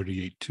Psalm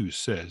 138:2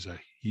 says.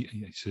 He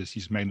says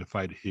he's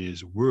magnified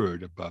his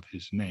word above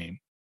his name.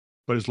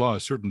 But his law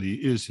certainly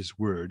is his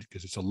word,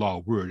 because it's a law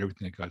word.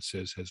 Everything that God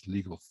says has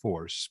legal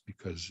force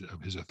because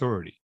of his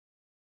authority.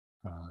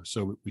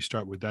 So we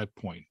start with that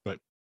point. But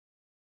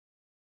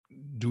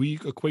do we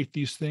equate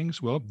these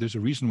things? Well, there's a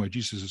reason why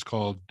Jesus is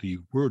called the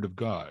Word of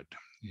God.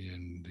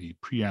 In the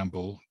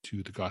preamble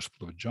to the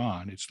Gospel of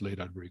John, it's laid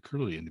out very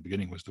clearly. In the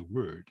beginning was the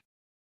Word.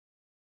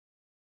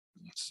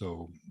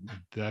 So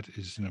that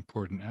is an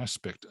important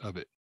aspect of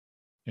it.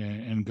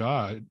 And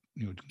God,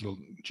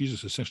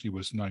 Jesus essentially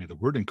was not only the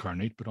Word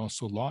incarnate, but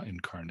also law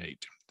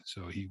incarnate.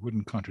 So he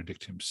wouldn't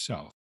contradict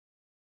himself.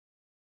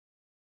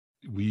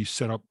 we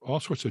set up all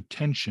sorts of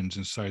tensions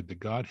inside the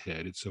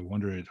Godhead. It's a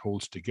wonder it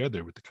holds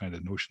together with the kind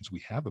of notions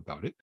we have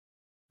about it.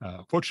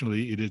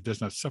 Fortunately, it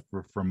does not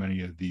suffer from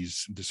any of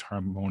these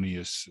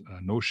disharmonious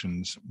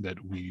notions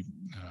that we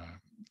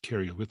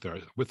carry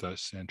with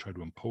us and try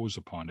to impose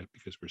upon it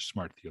because we're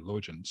smart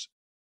theologians.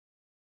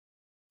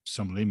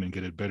 Some laymen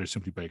get it better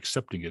simply by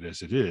accepting it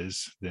as it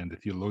is than the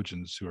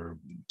theologians who are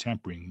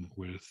tampering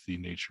with the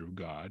nature of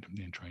God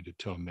and trying to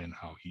tell men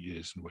how he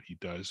is and what he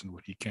does and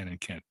what he can and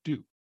can't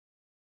do.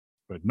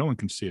 But no one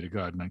can say to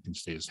God, none can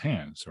stay his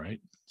hands, right?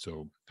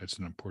 So that's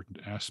an important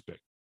aspect.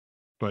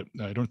 But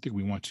I don't think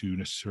we want to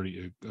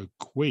necessarily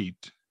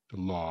equate the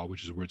law,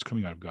 which is the words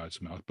coming out of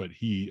God's mouth, but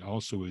he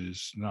also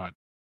is not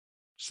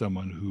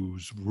someone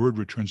whose word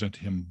returns unto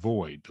him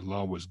void. The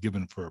law was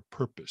given for a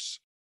purpose.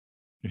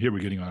 And here we're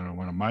getting on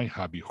one of my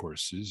hobby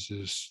horses,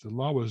 is the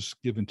law was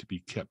given to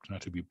be kept,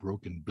 not to be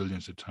broken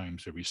billions of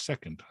times every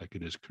second like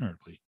it is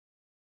currently.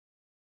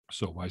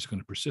 So why is it going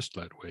to persist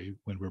that way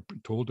when we're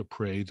told to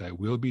pray, thy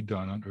will be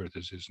done on earth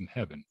as is in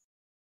heaven,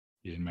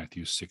 in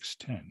Matthew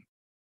 6:10?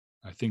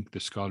 I think the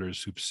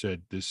scholars who've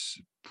said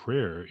this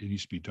prayer, it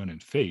needs to be done in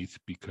faith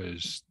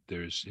because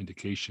there's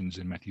indications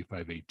in Matthew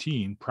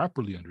 5:18,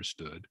 properly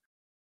understood,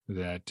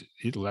 that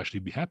it'll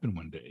actually happen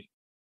one day,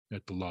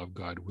 that the law of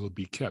God will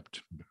be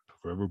kept.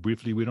 Forever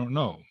briefly, we don't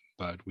know,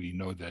 but we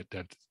know that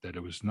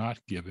it was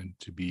not given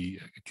to be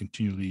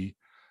continually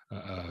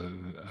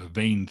a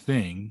vain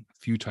thing,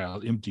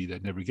 futile, empty,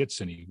 that never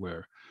gets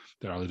anywhere,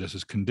 that all it does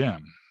is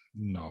condemn.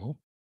 No,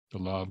 the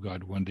law of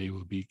God one day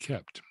will be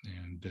kept.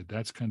 And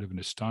that's kind of an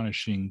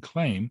astonishing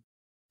claim,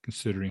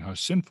 considering how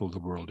sinful the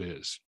world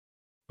is.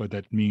 But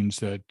that means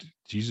that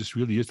Jesus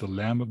really is the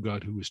Lamb of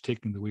God who is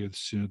taking away the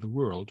sin of the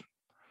world.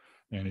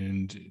 And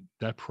in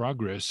that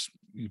progress,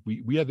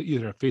 we have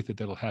either our faith that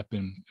that'll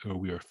happen, or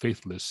we are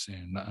faithless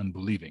and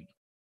unbelieving.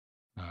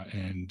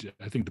 And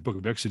I think the book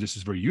of Exodus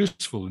is very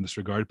useful in this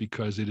regard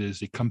because it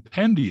is a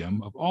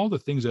compendium of all the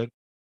things that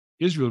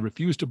Israel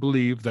refused to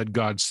believe that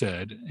God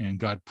said, and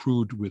God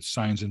proved with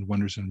signs and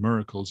wonders and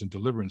miracles and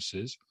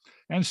deliverances,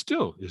 and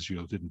still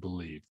Israel didn't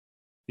believe.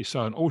 They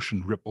saw an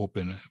ocean rip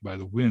open by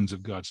the winds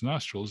of God's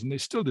nostrils, and they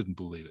still didn't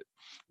believe it.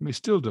 And they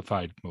still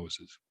defied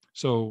Moses.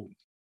 So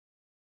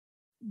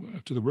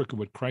to the work of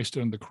what Christ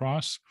did on the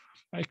cross,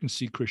 I can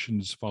see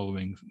Christians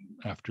following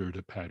after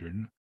the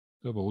pattern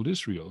of old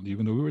Israel,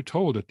 even though we were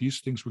told that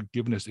these things were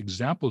given as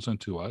examples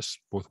unto us,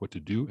 both what to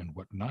do and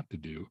what not to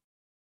do,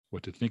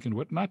 what to think and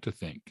what not to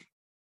think.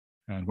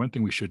 And one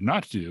thing we should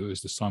not do,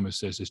 as the psalmist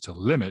says, is to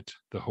limit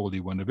the Holy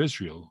One of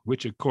Israel,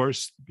 which, of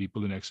course,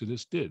 people in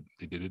Exodus did.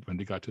 They did it when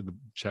they got to the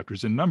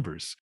chapters in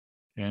Numbers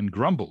and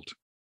grumbled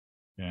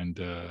and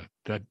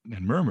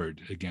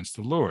murmured against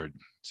the Lord,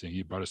 saying,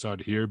 he brought us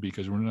out here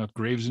because there weren't enough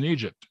graves in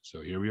Egypt.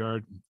 So here we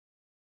are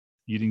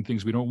eating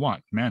things we don't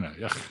want, manna.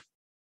 Ugh.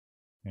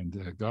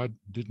 And God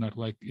did not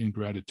like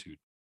ingratitude.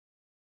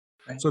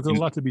 Right. So there's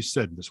a lot to be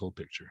said in this whole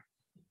picture.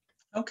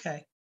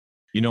 Okay.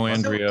 You know,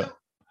 Andrea,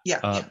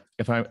 yeah.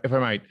 If I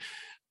might,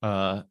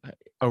 a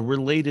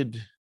related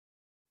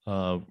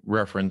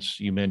reference,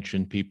 you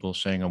mentioned people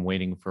saying, I'm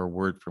waiting for a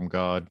word from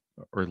God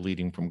or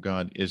leading from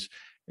God, is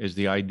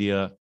the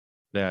idea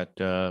that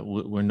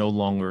we're no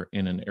longer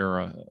in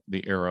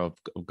the era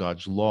of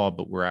God's law,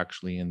 but we're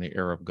actually in the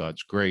era of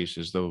God's grace,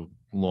 as though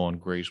law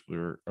and grace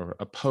are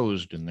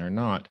opposed, and they're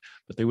not.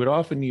 But they would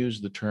often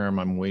use the term,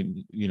 I'm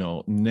waiting,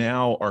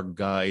 now our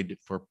guide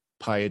for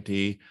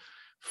piety,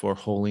 for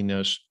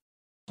holiness,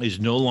 is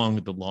no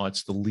longer the law,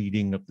 it's the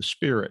leading of the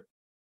Spirit.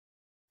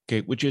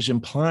 Okay, which is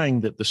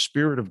implying that the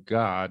Spirit of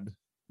God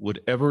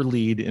would ever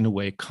lead in a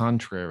way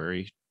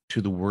contrary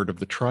to the word of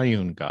the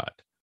triune God.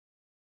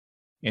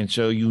 And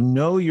so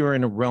you're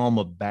in a realm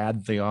of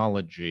bad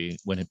theology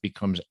when it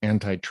becomes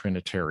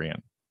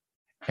anti-Trinitarian,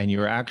 and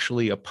you're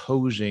actually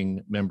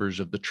opposing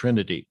members of the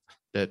Trinity,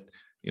 that,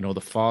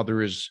 the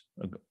Father is,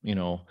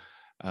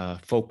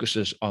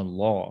 focuses on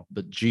law,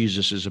 but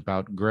Jesus is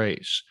about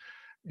grace,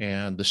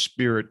 and the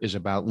Spirit is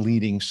about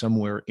leading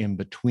somewhere in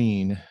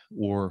between,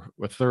 or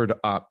a third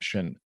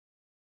option.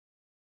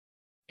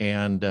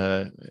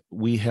 And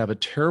we have a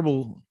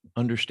terrible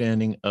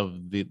understanding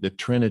of the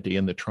Trinity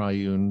and the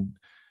triune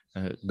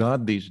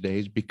God these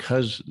days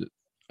because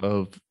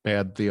of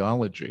bad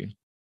theology,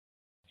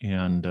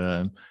 and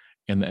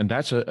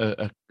that's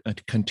a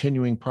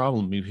continuing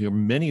problem. You hear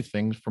many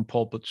things from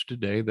pulpits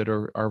today that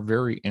are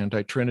very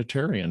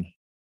anti-Trinitarian,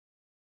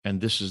 and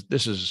this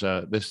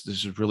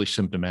is really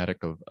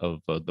symptomatic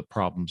of the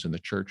problems in the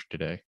church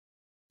today.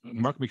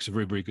 Mark makes a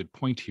very, very good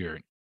point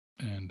here,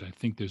 and I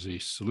think there's a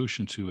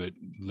solution to it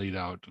laid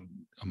out,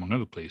 among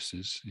other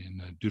places,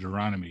 in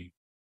Deuteronomy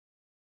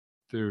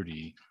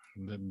 30.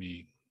 Let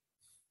me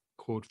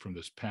quote from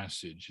this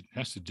passage. It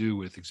has to do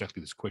with exactly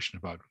this question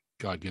about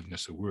God giving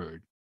us a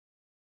word.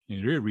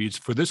 And it reads,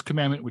 for this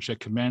commandment which I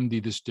command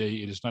thee this day,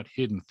 it is not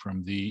hidden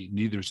from thee,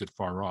 neither is it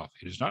far off.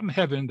 It is not in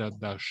heaven,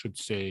 that thou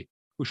shouldst say,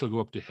 who shall go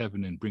up to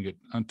heaven and bring it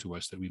unto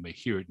us, that we may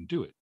hear it and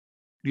do it?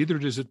 Neither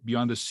is it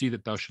beyond the sea,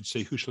 that thou shouldst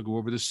say, who shall go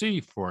over the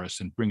sea for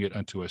us and bring it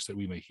unto us, that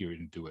we may hear it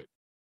and do it?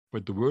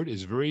 but the word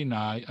is very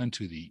nigh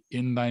unto thee,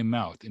 in thy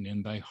mouth and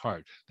in thy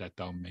heart, that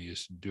thou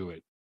mayest do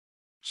it.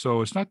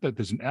 So it's not that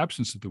there's an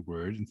absence of the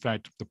word. In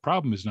fact, the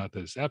problem is not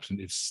that it's absent.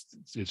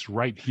 It's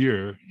right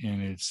here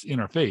and it's in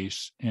our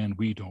face, and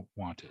we don't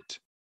want it.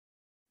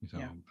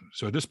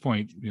 So at this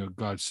point,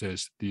 God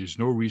says there's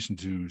no reason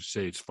to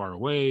say it's far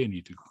away. I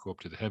need to go up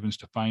to the heavens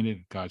to find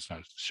it. God's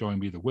not showing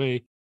me the way.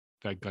 In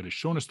fact, God has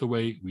shown us the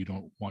way. We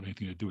don't want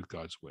anything to do with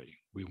God's way.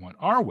 We want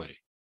our way,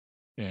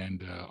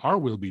 and our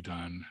will be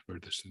done,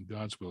 versus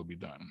God's will be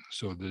done.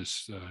 So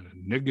this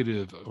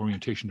negative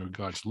orientation toward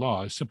God's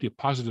law is simply a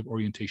positive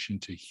orientation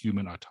to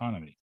human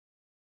autonomy,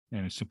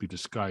 and it's simply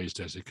disguised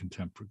as a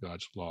contempt for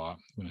God's law,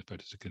 when in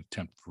fact it's a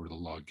contempt for the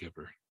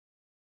lawgiver.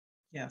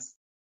 Yes.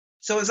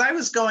 So as I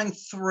was going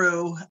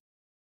through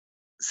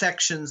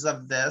sections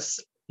of this,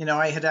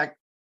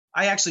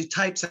 I actually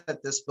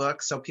typeset this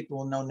book, so people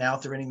will know now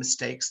if there are any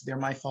mistakes, they're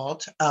my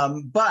fault.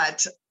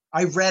 But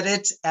I read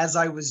it as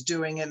I was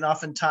doing it, and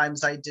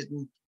oftentimes I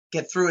didn't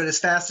get through it as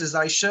fast as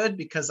I should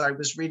because I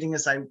was reading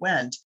as I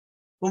went.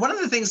 But one of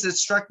the things that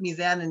struck me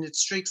then, and it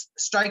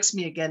strikes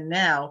me again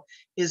now,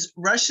 is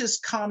Rush's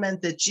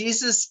comment that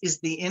Jesus is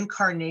the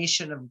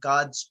incarnation of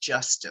God's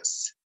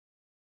justice.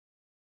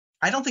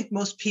 I don't think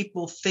most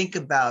people think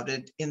about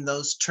it in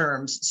those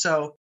terms.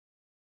 So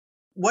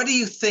what do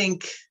you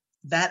think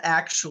that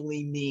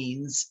actually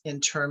means in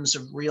terms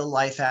of real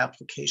life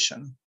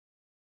application?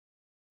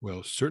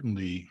 Well,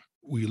 certainly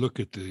we look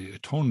at the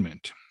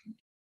atonement,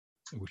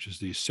 which is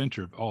the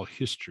center of all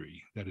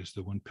history. That is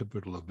the one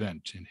pivotal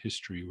event in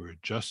history where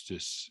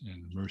justice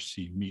and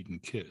mercy meet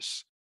and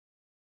kiss,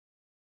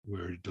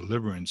 where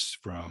deliverance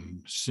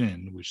from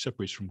sin, which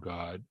separates from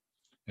God,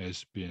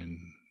 has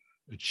been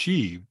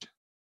achieved,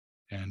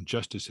 and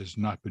justice has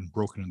not been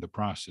broken in the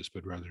process,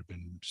 but rather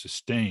been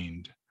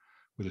sustained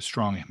with a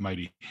strong and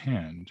mighty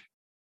hand.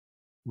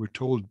 We're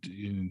told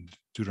in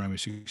Deuteronomy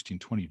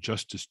 16:20,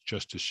 justice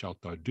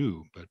shalt thou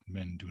do, but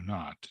men do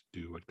not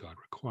do what God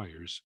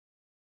requires.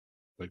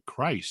 But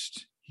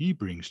Christ, he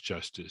brings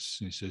justice.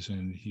 He says,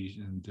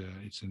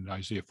 it's in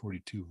Isaiah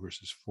 42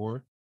 verses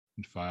 4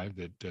 and 5,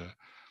 that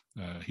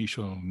he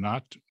shall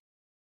not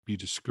be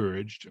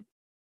discouraged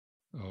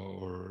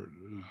or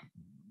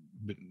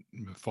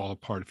fall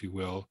apart, if you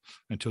will,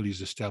 until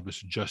he's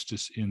established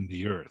justice in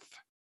the earth.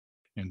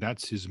 And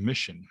that's his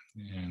mission.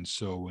 And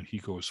so when he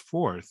goes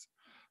forth,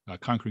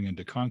 conquering and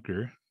to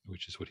conquer,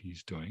 which is what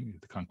he's doing,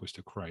 the conquest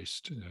of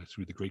Christ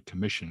through the Great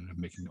Commission of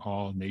making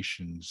all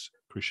nations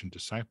Christian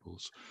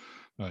disciples,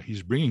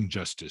 he's bringing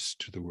justice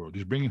to the world.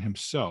 He's bringing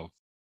himself.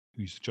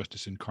 He's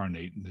justice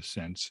incarnate in the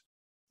sense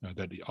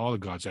that all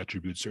of God's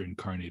attributes are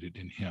incarnated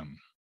in him.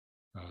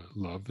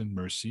 Love and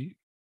mercy,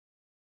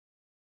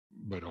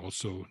 but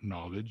also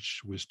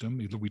knowledge, wisdom.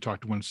 We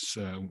talked once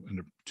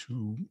in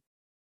two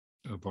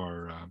of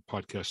our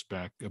podcasts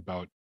back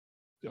about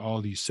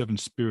all these seven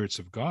spirits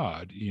of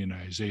God in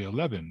Isaiah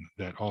 11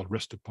 that all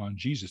rest upon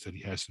Jesus, that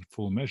he has in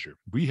full measure.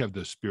 We have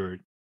the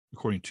Spirit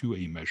according to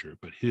a measure,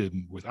 but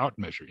him without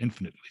measure,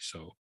 infinitely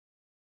so.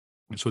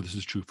 And so this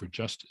is true for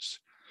justice.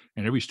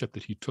 And every step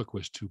that he took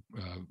was to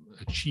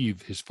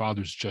achieve his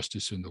Father's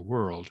justice in the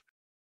world,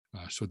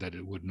 so that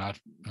it would not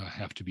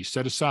have to be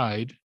set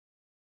aside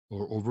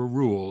or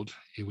overruled.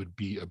 It would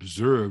be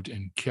observed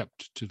and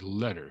kept to the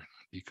letter,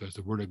 because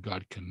the word of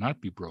God cannot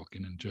be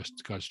broken, and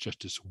God's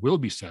justice will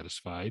be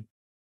satisfied.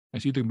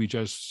 It's either going to be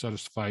just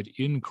satisfied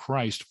in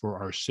Christ for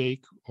our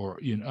sake, or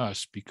in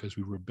us because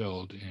we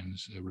rebelled and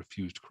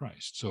refused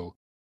Christ. So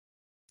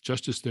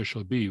justice there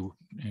shall be,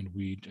 and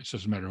it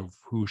doesn't matter of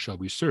who shall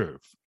we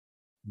serve.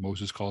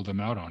 Moses called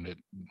them out on it,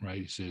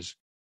 right? He says,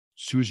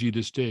 choose ye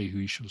this day who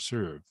ye shall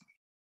serve.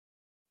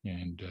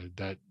 And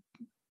that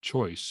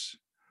choice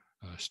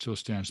still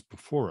stands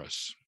before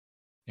us.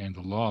 And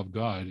the law of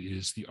God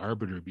is the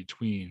arbiter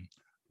between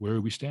where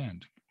we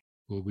stand.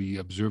 Will we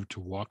observe to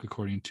walk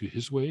according to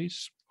his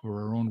ways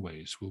or our own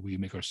ways? Will we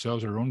make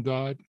ourselves our own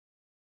God?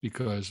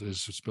 Because, as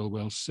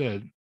Spellwell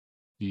said,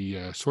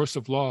 the source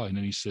of law in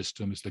any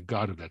system is the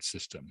God of that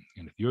system.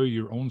 And if you're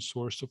your own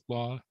source of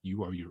law,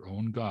 you are your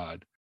own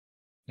God.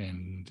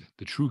 And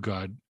the true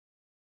God,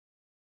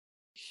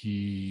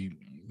 he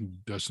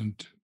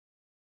doesn't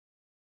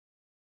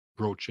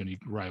broach any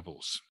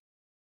rivals.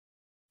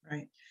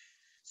 Right.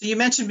 So you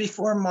mentioned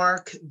before,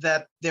 Mark,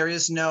 that there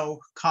is no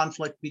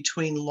conflict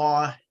between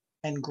law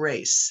and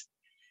grace.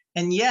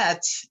 And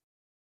yet,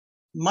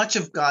 much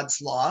of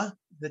God's law,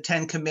 the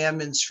Ten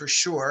Commandments for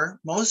sure,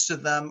 most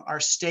of them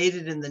are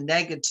stated in the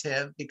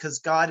negative because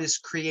God is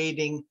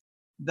creating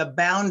the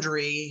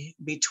boundary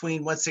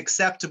between what's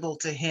acceptable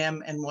to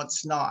him and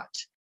what's not.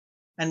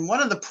 And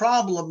one of the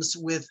problems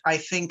with, I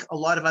think, a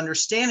lot of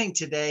understanding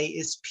today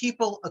is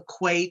people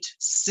equate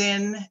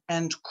sin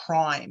and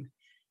crime.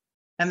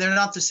 And they're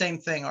not the same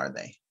thing, are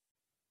they?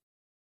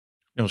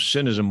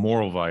 Sin is a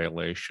moral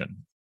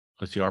violation.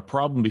 Let's see, our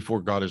problem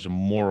before God is a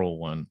moral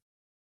one.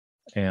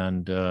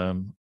 And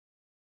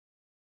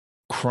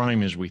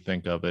crime, as we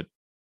think of it,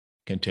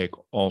 can take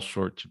all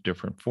sorts of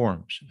different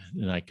forms.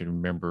 And I can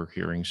remember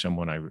hearing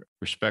someone I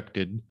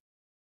respected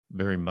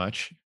very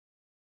much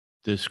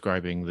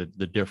describing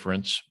the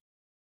difference.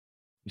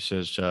 He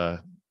says,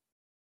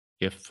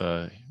 if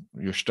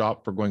you're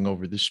stopped for going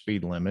over the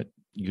speed limit,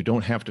 you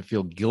don't have to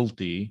feel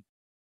guilty.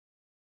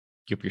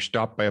 If you're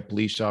stopped by a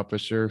police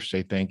officer,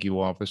 say, thank you,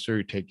 officer.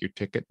 You take your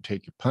ticket,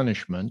 take your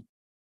punishment,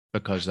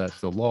 because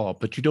that's the law.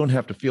 But you don't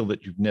have to feel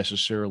that you've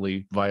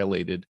necessarily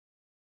violated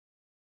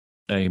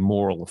a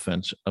moral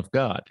offense of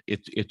God.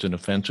 It's an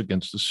offense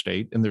against the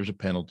state, and there's a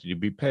penalty to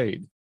be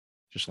paid.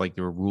 Just like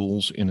there are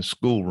rules in a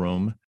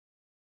schoolroom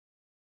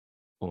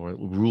or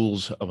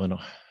rules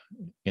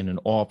in an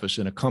office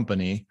in a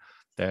company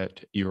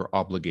that you're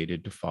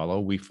obligated to follow.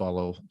 We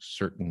follow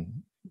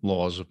certain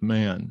laws of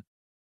man.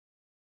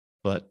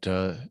 But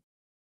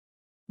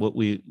what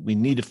we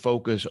need to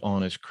focus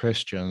on as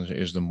Christians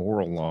is the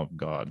moral law of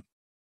God,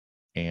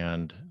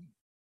 and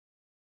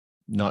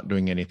not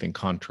doing anything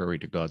contrary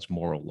to God's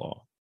moral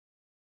law.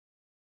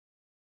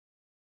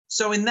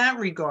 So in that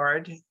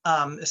regard,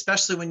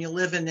 especially when you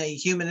live in a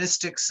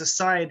humanistic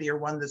society or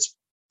one that's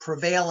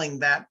prevailing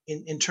that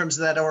in terms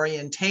of that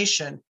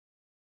orientation,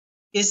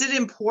 is it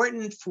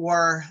important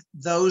for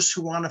those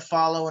who want to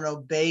follow and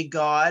obey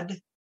God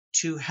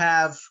to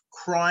have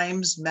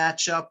crimes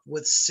match up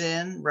with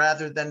sin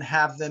rather than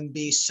have them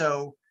be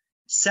so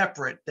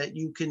separate that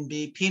you can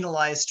be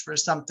penalized for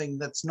something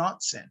that's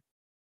not sin?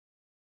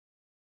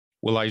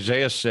 Well,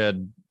 Isaiah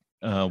said,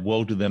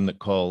 woe to them that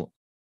call,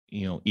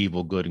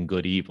 evil good and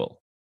good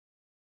evil.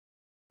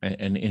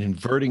 And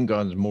inverting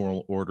God's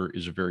moral order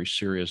is a very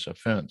serious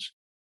offense.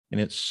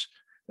 And it's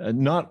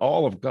not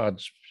all of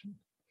God's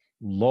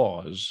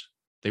laws.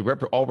 They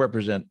all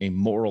represent a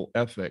moral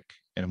ethic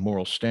and a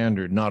moral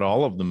standard. Not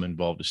all of them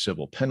involve a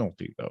civil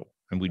penalty, though.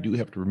 And we do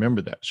have to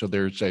remember that. So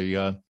there's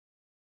a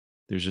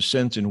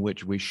sense in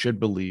which we should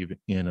believe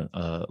in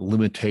a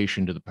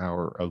limitation to the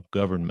power of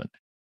government.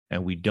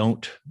 And we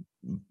don't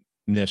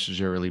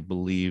necessarily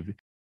believe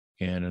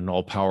in an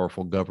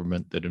all-powerful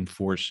government that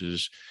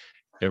enforces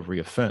every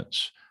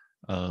offense.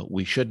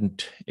 We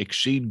shouldn't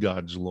exceed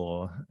God's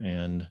law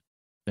and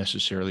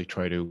necessarily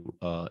try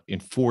to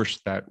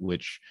enforce that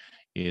which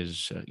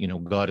is,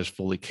 God is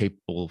fully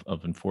capable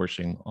of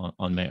enforcing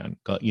on man.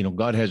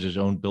 God has his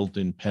own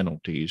built-in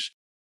penalties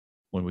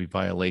when we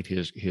violate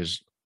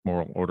his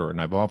moral order. And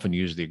I've often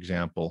used the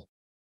example,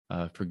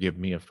 forgive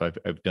me if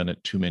I've done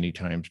it too many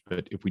times,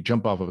 but if we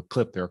jump off of a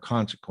cliff, there are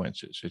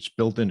consequences. It's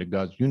built into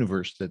God's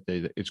universe that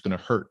it's going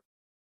to hurt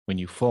when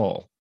you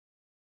fall.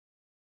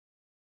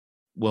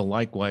 Well,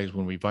 likewise,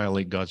 when we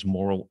violate God's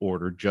moral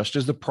order, just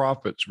as the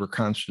prophets were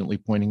constantly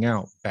pointing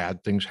out,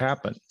 bad things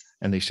happen.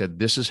 And they said,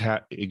 this is how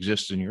it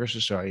exists in your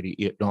society.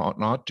 It ought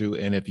not to.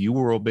 And if you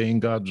were obeying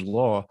God's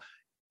law,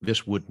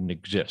 this wouldn't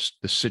exist.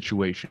 The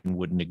situation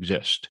wouldn't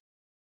exist.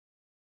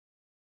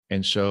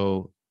 And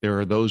so there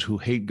are those who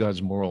hate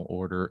God's moral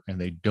order, and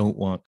they don't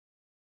want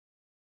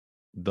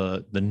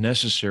the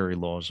necessary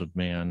laws of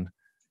man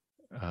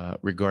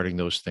regarding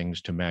those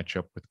things to match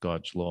up with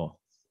God's law,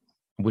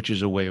 which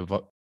is a way of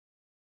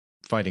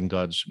fighting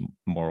God's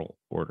moral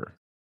order.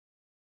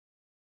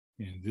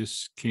 And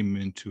this came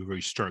into a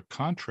very stark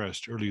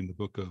contrast early in the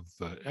book of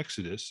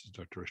Exodus, as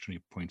Dr. Rushtoney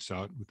points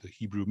out, with the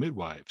Hebrew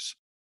midwives.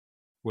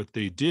 What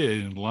they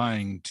did in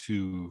lying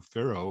to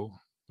Pharaoh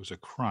was a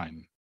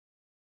crime.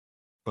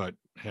 But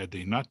had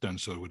they not done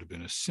so, it would have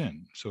been a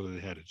sin. So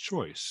they had a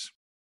choice.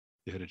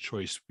 They had a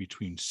choice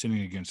between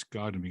sinning against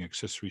God and being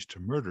accessories to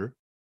murder,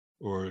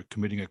 or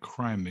committing a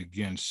crime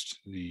against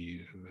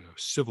the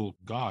civil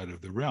god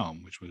of the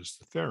realm, which was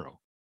the Pharaoh.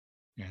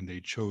 And they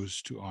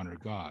chose to honor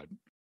God.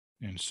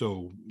 And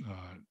so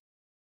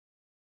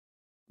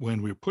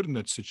when we're put in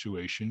that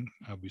situation,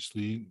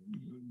 obviously,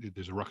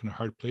 there's a rock and a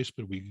hard place,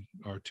 but we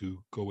are to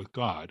go with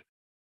God.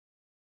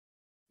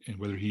 And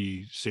whether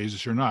he saves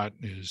us or not,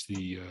 as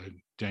the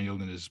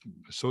Daniel and his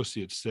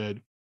associates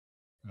said,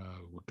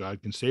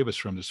 God can save us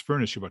from this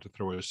furnace you're about to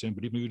throw us in,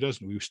 but even if he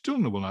doesn't, we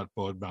still will not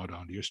bow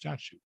down to your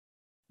statue.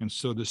 And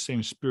so the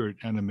same spirit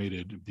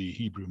animated the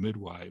Hebrew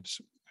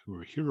midwives, who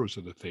were heroes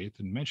of the faith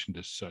and mentioned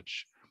as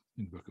such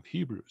in the book of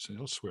Hebrews and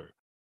elsewhere,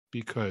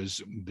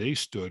 because they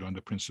stood on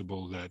the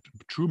principle that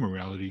true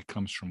morality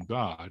comes from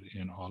God,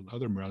 and all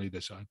other morality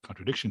that's a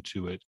contradiction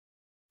to it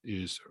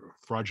is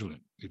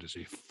fraudulent. It is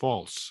a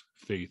false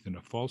faith in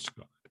a false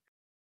God.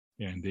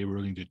 And they were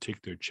willing to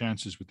take their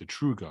chances with the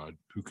true God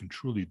who can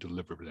truly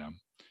deliver them.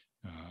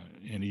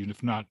 And even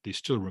if not, they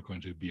still weren't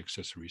going to be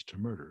accessories to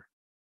murder.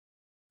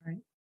 Right.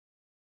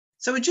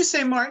 So would you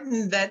say,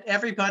 Martin, that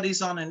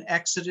everybody's on an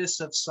exodus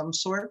of some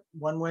sort,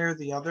 one way or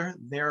the other?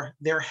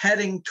 They're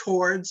heading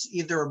towards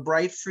either a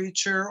bright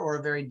future or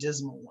a very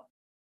dismal one.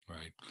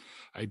 Right.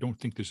 I don't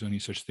think there's any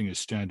such thing as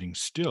standing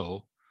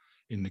still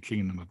in the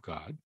kingdom of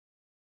God.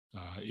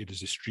 It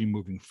is a stream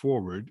moving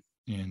forward,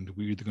 and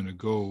we're either going to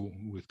go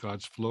with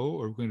God's flow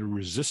or we're going to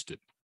resist it.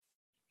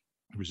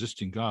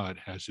 Resisting God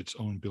has its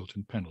own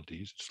built-in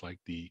penalties. It's like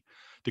the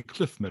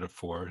cliff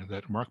metaphor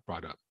that Mark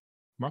brought up.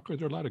 Mark, are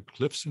there a lot of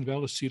cliffs in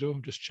Vallecito?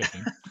 I'm just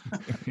checking.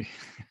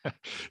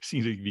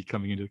 Seems to be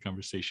coming into the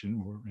conversation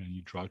more, and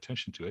you draw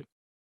attention to it.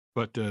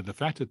 But the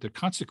fact that the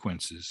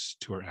consequences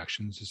to our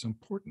actions is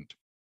important.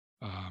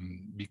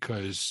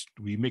 because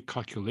we make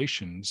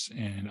calculations,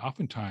 and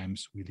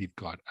oftentimes we leave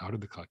God out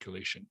of the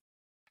calculation.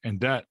 And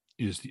that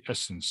is the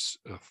essence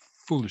of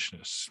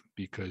foolishness,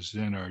 because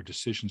then our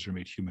decisions are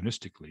made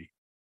humanistically.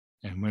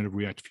 And whenever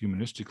we act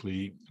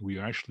humanistically, we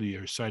actually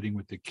are siding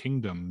with the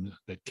kingdom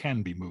that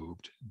can be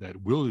moved, that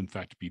will in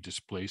fact be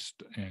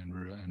displaced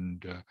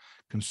and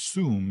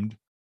consumed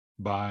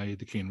by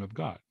the kingdom of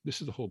God.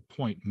 This is the whole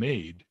point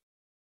made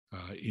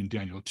in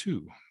Daniel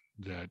 2,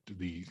 that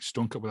the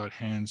stone cut without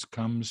hands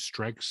comes,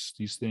 strikes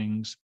these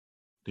things,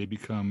 they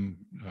become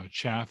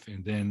chaff,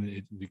 and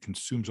then it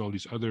consumes all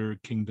these other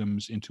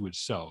kingdoms into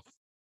itself.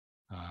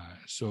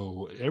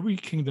 So every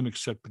kingdom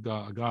except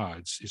the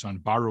God's is on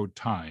borrowed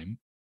time,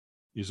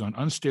 is on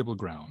unstable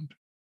ground.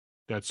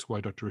 That's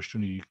why Dr.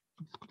 Rishtuni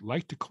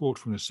liked to quote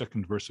from the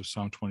second verse of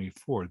Psalm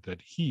 24,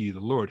 that he, the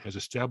Lord, has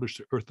established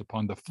the earth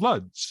upon the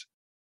floods.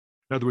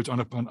 In other words, on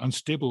an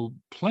unstable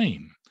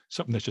plane,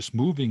 something that's just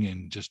moving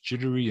and just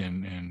jittery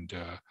and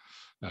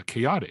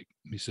chaotic.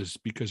 He says,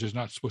 because there's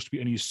not supposed to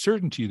be any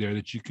certainty there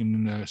that you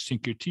can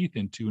sink your teeth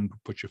into and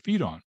put your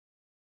feet on.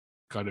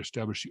 God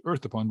established the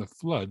earth upon the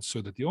flood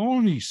so that the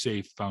only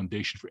safe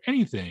foundation for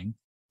anything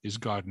is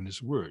God and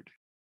his word.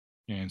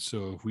 And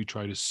so if we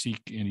try to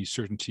seek any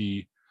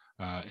certainty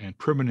and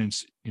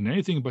permanence in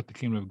anything but the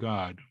kingdom of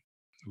God,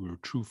 we're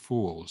true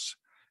fools,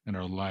 and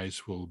our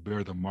lives will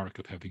bear the mark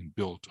of having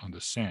built on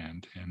the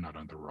sand and not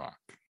on the rock.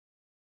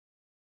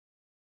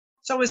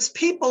 So as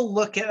people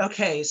look at,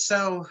 okay,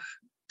 so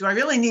do I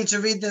really need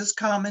to read this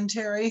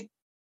commentary?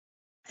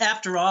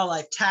 After all,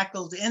 I've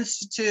tackled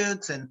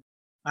institutes and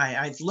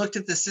I've looked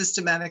at the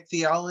systematic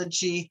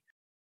theology.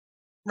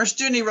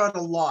 Rishtuni wrote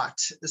a lot.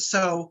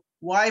 So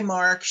why,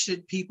 Mark,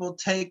 should people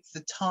take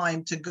the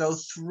time to go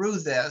through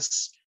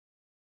this?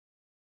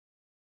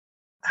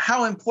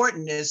 How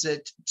important is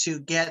it to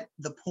get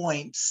the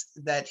points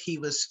that he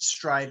was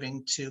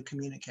striving to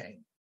communicate?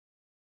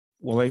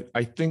 Well,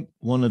 I think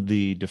one of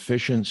the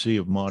deficiency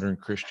of modern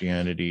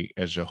Christianity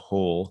as a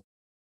whole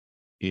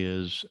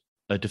is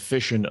a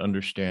deficient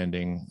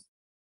understanding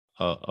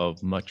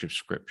of much of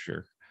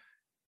Scripture.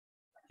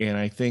 And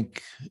I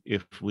think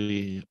if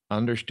we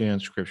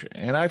understand Scripture,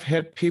 and I've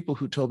had people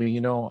who told me,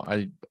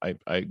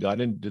 I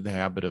got into the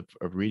habit of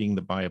reading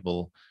the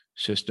Bible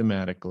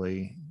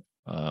systematically.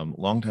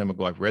 Long time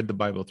ago, I've read the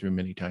Bible through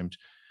many times,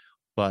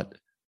 but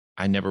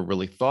I never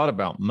really thought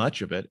about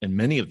much of it. And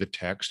many of the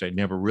text I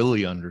never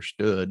really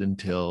understood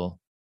until,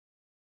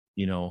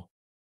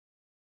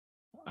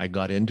 I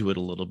got into it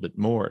a little bit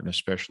more. And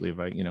especially if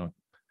I,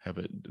 have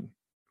a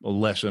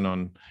lesson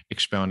on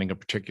expounding a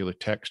particular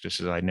text, it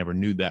says I never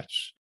knew that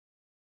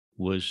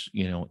was,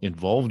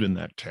 involved in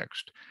that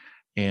text.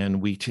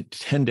 And we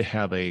tend to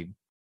have a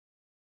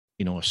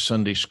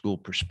Sunday school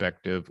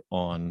perspective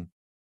on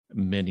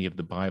many of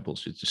the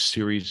Bibles. It's a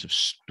series of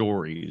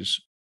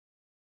stories,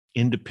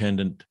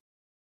 independent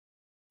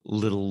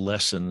little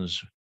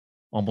lessons,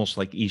 almost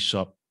like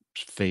Aesop's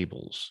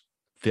fables.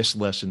 This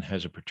lesson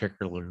has a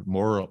particular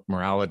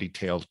morality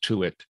tale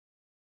to it,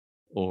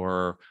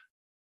 or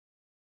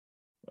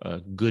a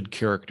good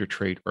character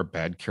trait or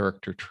bad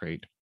character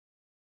trait,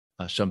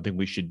 something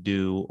we should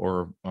do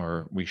or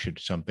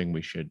something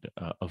we should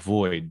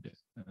avoid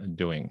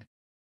doing.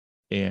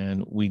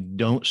 And we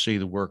don't see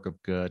the work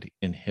of God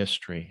in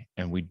history,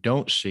 and we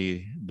don't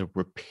see the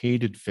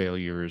repeated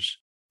failures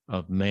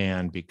of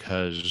man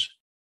because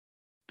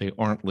they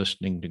aren't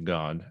listening to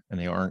God and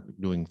they aren't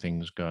doing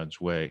things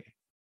God's way.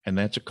 And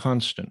that's a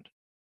constant.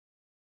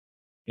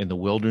 In the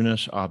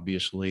wilderness,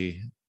 obviously,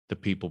 the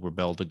people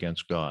rebelled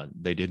against God.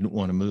 They didn't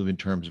want to move in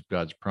terms of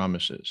God's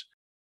promises.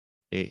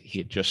 He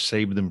had just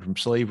saved them from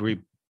slavery,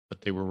 but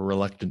they were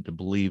reluctant to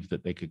believe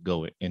that they could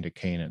go into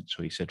Canaan.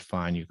 So he said,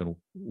 fine, you can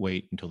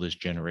wait until this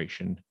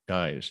generation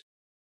dies.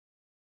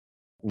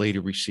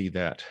 Later, we see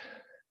that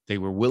they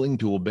were willing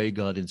to obey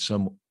God in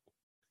some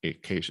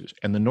cases.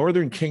 And the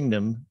northern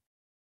kingdom,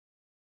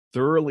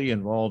 thoroughly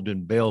involved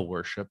in Baal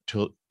worship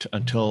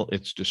until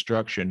its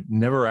destruction,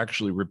 never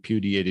actually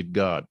repudiated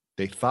God.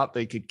 They thought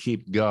they could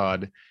keep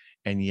God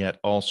and yet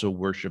also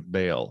worship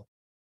Baal.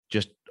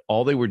 Just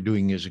all they were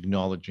doing is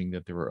acknowledging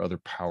that there were other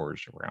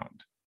powers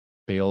around.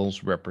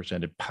 Baals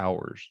represented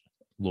powers,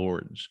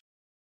 lords,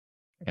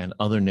 and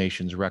other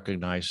nations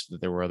recognized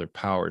that there were other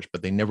powers,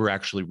 but they never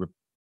actually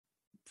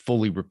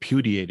fully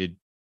repudiated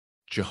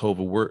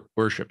Jehovah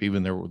worship,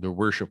 even though their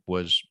worship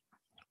was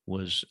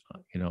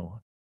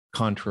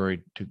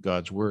contrary to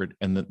God's word.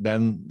 And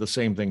then the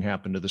same thing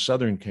happened to the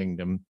southern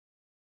kingdom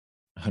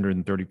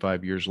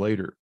 135 years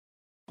later.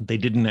 They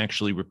didn't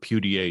actually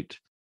repudiate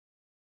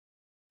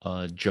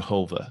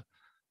Jehovah.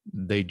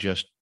 They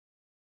just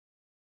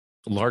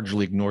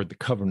largely ignored the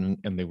covenant,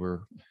 and they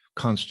were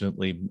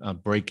constantly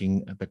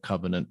breaking the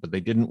covenant, but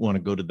they didn't want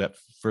to go to that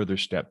further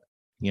step.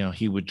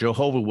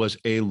 Jehovah was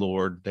a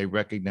Lord. They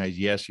recognized,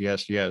 yes,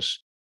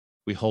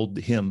 we hold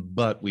him,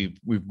 but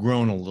we've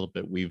grown a little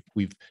bit.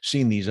 We've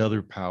seen these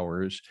other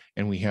powers,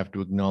 and we have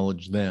to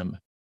acknowledge them.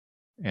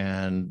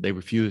 And they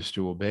refused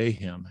to obey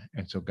him,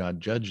 and so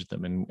God judged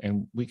them.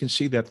 And we can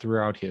see that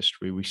throughout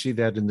history. We see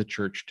that in the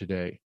church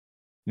today.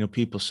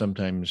 People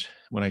sometimes,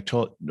 when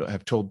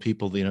have told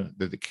people, that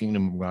the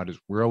kingdom of God is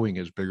growing,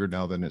 is bigger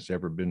now than it's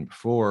ever been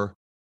before.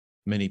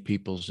 Many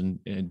peoples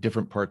in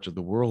different parts of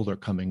the world are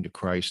coming to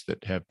Christ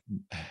that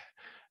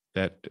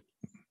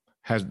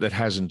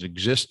hasn't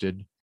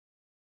existed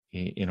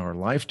in our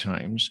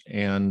lifetimes.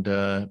 And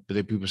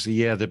but people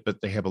say,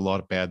 but they have a lot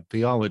of bad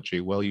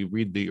theology. Well, you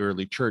read the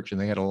early church, and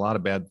they had a lot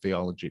of bad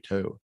theology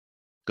too.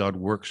 God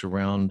works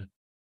around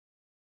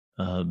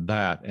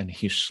that, and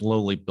he's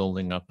slowly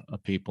building up a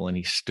people, and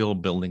he's still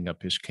building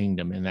up his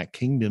kingdom. And that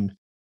kingdom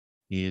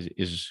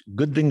is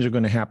good things are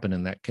going to happen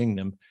in that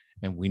kingdom.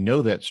 And we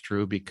know that's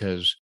true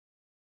because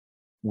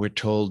we're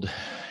told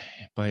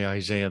by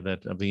Isaiah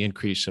that of the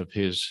increase of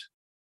his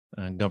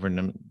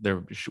government,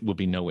 there will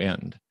be no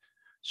end.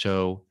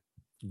 So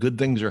good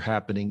things are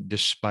happening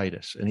despite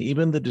us. And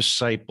even the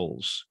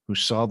disciples who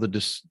saw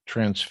the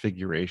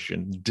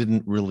transfiguration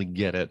didn't really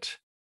get it.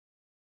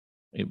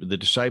 The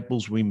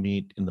disciples we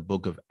meet in the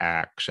book of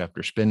Acts,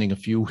 after spending a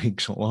few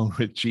weeks along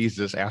with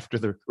Jesus after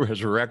the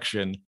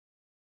resurrection,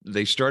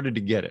 they started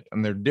to get it.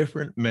 And they're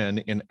different men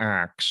in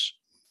Acts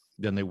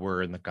than they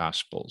were in the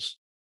Gospels.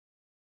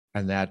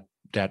 And that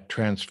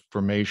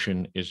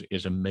transformation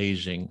is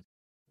amazing.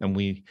 And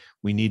we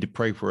need to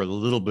pray for a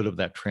little bit of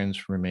that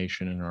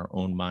transformation in our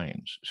own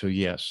minds. So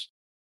yes,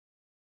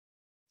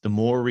 the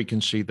more we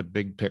can see the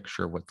big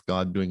picture of what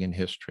God doing in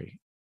history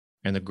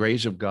and the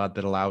grace of God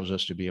that allows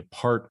us to be a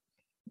part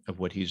of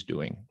what he's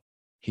doing.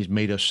 He's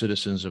made us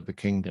citizens of the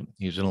kingdom.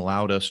 He's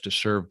allowed us to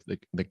serve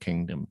the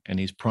kingdom. And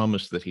he's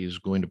promised that he's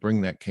going to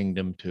bring that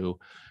kingdom to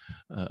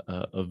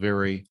a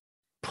very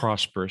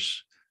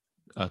prosperous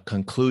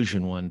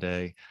conclusion one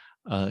day,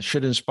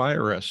 should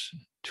inspire us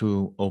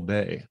to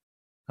obey.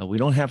 We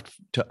don't have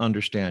to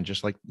understand,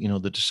 just like,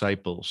 the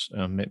disciples.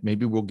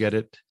 Maybe we'll get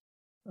it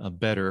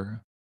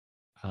better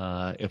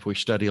if we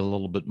study a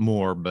little bit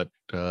more, but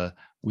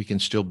we can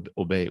still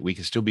obey it. We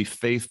can still be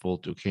faithful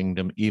to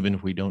kingdom, even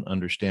if we don't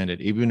understand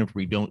it, even if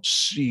we don't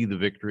see the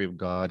victory of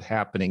God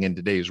happening in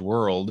today's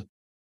world.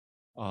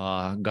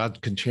 God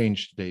can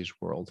change today's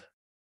world,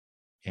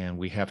 and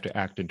we have to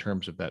act in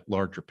terms of that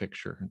larger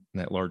picture and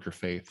that larger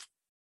faith.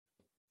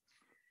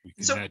 We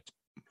can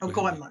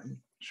go on, Martin.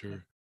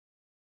 Sure.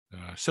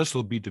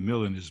 Cecil B.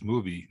 DeMille, in his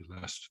movie, his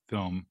last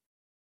film,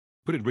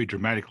 put it very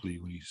dramatically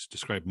when he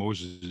described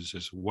Moses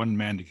as one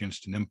man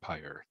against an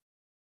empire.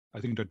 I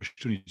think Dr.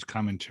 Shuni's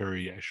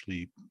commentary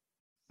actually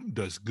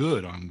does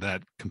good on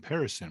that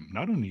comparison.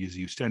 Not only is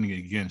he standing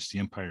against the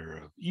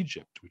empire of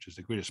Egypt, which is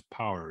the greatest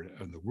power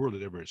in the world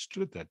that ever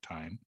stood at that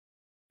time,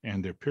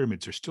 and their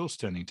pyramids are still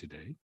standing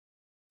today,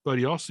 but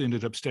he also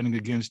ended up standing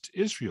against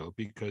Israel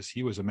because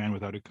he was a man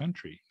without a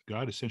country.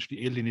 God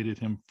essentially alienated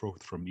him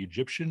both from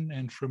Egyptian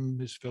and from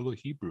his fellow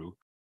Hebrew,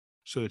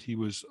 so that he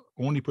was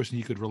only person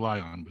he could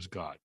rely on was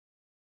God.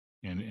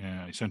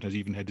 And sometimes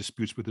even had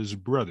disputes with his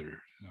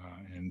brother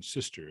and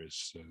sister,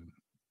 as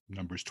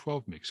Numbers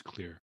 12 makes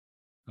clear.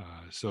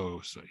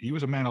 So he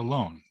was a man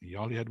alone.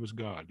 All he had was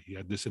God. He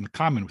had this in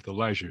common with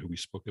Elijah, who we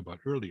spoke about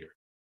earlier.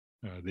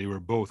 They were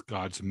both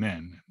God's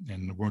men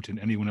and weren't in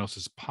anyone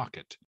else's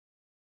pocket.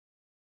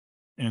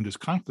 And this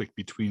conflict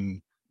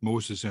between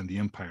Moses and the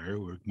empire,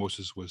 where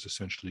Moses was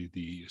essentially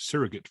the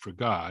surrogate for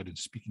God and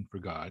speaking for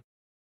God,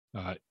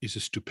 is a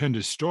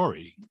stupendous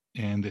story,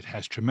 and it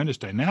has tremendous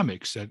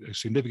dynamics that are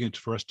significant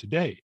for us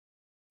today.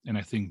 And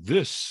I think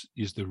this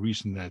is the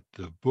reason that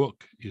the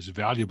book is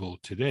valuable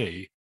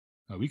today.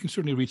 We can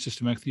certainly read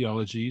Systematic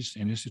Theologies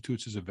and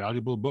Institutes is a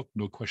valuable book,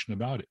 no question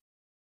about it.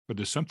 But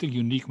there's something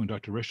unique when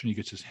Dr. Reshony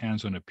gets his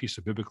hands on a piece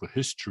of biblical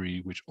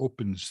history, which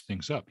opens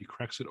things up. He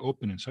cracks it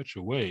open in such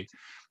a way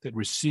that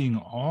we're seeing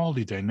all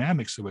the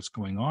dynamics of what's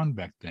going on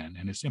back then,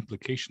 and its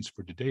implications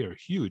for today are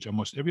huge.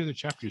 Almost every other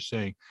chapter is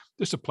saying,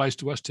 this applies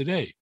to us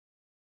today.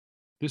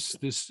 This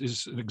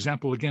is an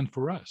example again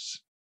for us.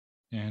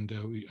 And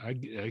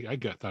I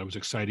thought it was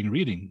exciting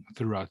reading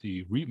throughout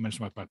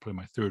probably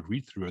my third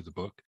read through of the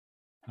book.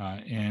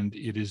 And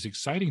it is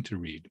exciting to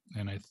read.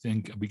 And I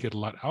think we get a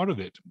lot out of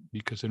it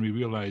because then we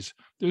realize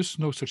there's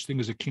no such thing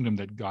as a kingdom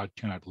that God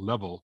cannot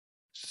level,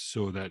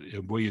 so that a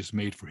way is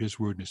made for his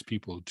word and his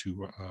people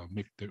to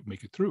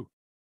make it through.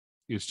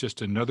 It's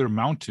just another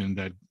mountain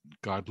that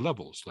God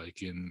levels,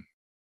 like in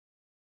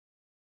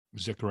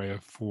Zechariah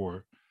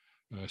 4:6,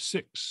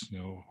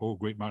 whole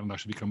great mountain thou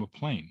shalt become a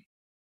plain,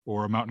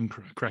 or a mountain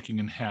cracking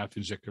in half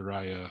in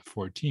Zechariah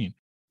 14.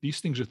 These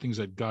things are things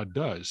that God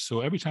does. So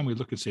every time we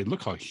look and say,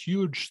 look how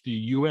huge the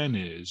UN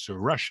is, or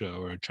Russia,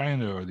 or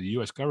China, or the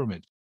US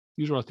government,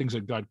 these are all things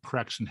that God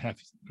cracks in half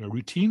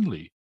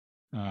routinely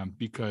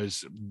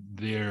because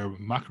their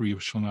mockery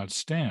shall not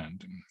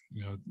stand.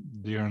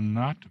 They are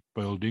not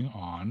building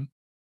on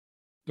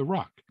the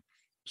rock.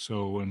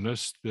 So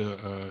unless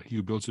he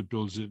who builds it,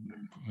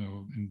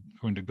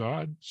 according to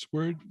God's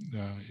word,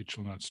 it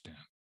shall not stand.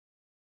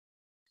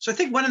 So I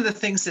think one of the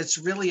things that's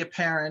really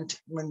apparent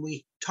when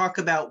we talk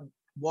about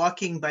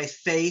walking by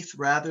faith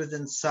rather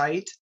than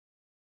sight,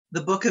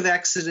 the book of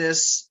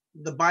Exodus,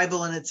 the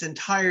Bible in its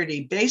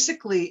entirety,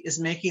 basically is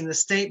making the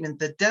statement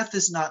that death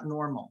is not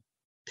normal.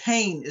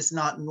 pain is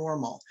not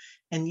normal.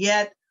 And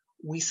yet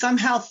we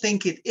somehow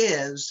think it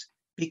is,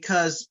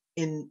 because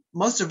in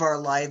most of our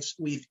lives,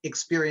 we've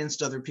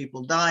experienced other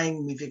people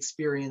dying, we've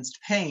experienced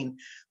pain.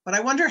 But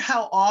I wonder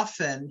how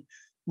often,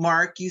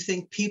 Mark, you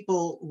think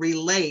people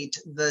relate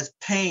the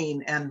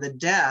pain and the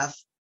death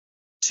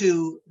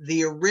to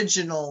the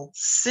original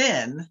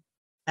sin,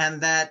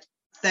 and that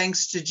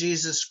thanks to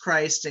Jesus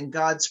Christ and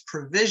God's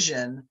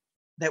provision,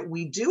 that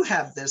we do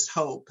have this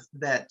hope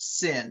that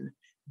sin,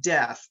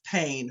 death,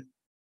 pain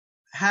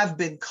have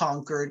been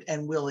conquered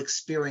and will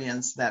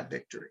experience that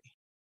victory.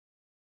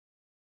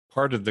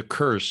 Part of the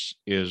curse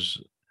is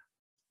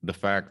the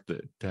fact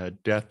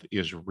that death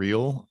is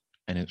real,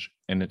 and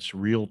it's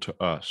real to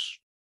us.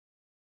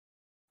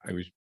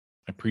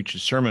 I preached a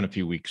sermon a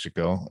few weeks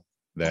ago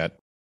that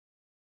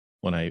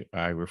when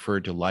I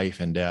referred to life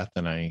and death,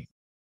 and I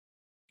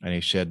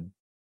said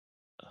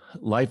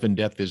life and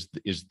death is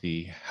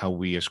the how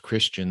we as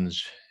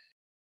Christians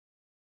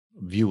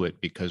view it,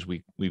 because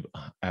we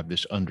have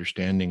this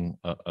understanding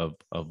of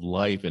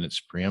life and it's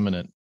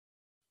preeminent.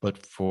 But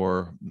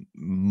for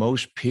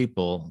most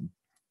people,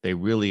 they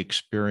really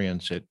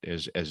experience it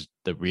as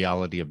the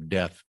reality of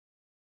death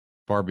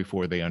far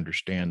before they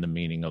understand the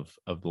meaning of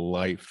the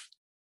life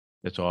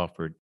that's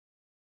offered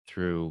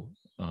through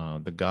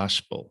the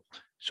gospel.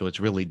 So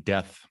it's really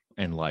death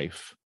and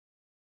life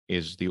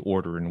is the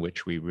order in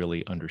which we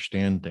really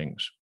understand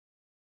things.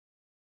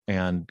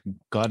 And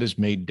God has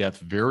made death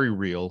very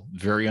real,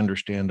 very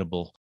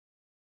understandable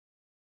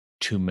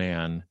to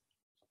man,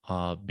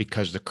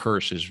 because the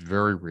curse is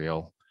very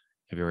real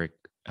and very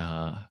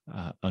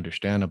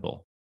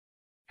understandable.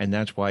 And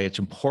that's why it's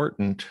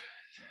important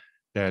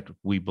that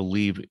we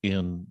believe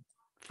in,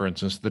 for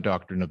instance, the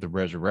doctrine of the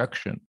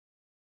resurrection.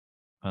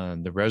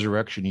 The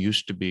resurrection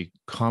used to be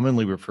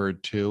commonly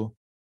referred to.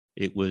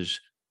 It was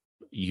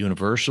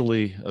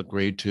universally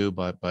agreed to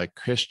by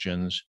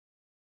Christians,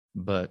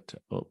 but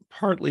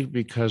partly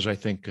because I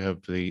think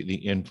of the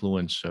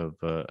influence of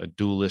a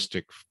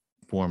dualistic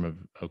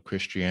form of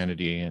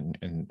Christianity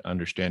and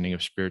understanding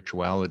of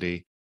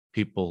spirituality,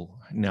 people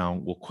now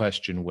will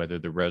question whether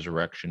the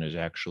resurrection is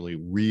actually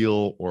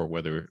real or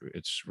whether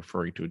it's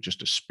referring to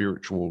just a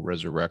spiritual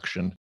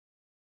resurrection.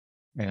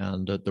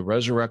 And the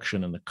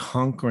resurrection and the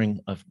conquering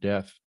of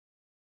death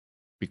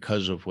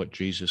because of what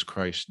Jesus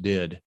Christ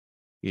did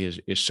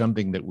is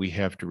something that we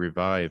have to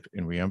revive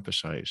and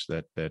reemphasize,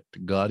 that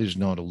God is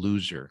not a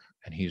loser,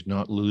 and he's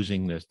not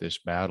losing this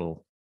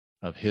battle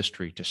of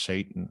history to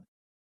Satan.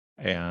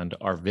 And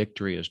our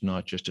victory is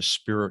not just a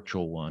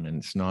spiritual one, and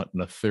it's not an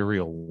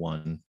ethereal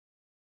one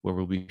where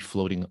we'll be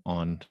floating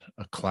on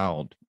a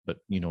cloud, but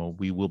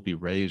we will be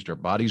raised, our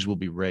bodies will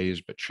be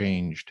raised, but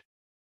changed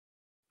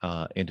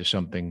into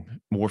something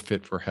more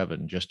fit for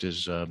heaven, just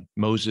as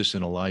Moses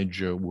and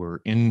Elijah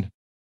were in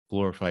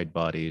glorified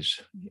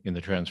bodies in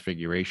the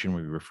transfiguration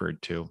we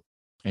referred to,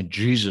 and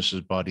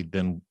Jesus's body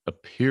then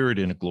appeared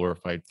in a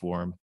glorified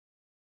form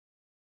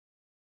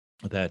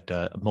that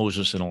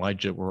Moses and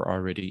Elijah were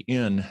already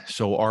in.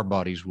 So our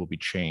bodies will be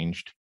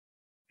changed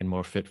and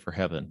more fit for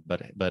heaven.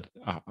 But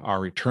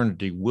our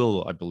eternity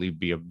will, I believe,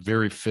 be a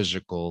very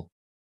physical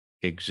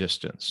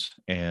existence,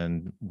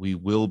 and we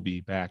will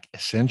be back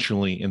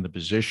essentially in the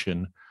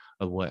position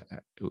of what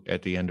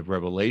at the end of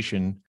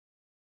Revelation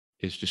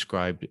is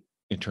described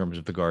in terms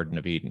of the Garden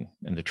of Eden,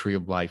 and the tree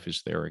of life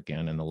is there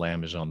again, and the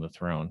Lamb is on the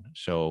throne.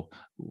 So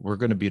we're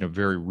going to be in a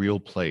very real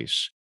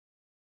place,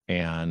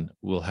 and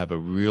we'll have a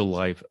real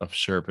life of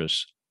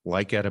service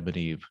like Adam and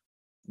Eve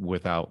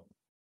without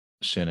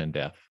sin and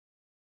death.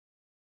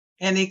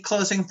 Any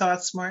closing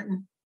thoughts,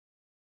 Martin?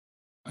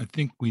 I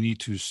think we need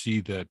to see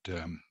that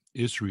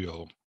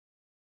Israel,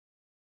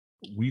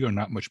 we are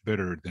not much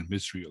better than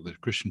Israel. The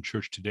Christian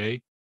church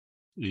today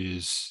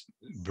is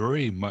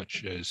very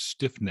much as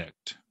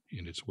stiff-necked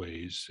in its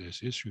ways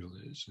as Israel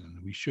is,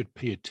 and we should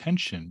pay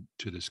attention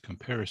to this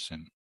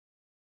comparison,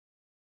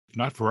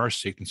 not for our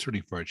sake, and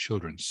certainly for our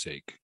children's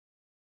sake.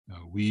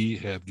 We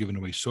have given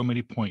away so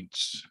many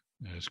points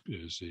as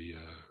a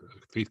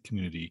faith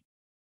community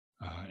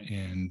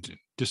and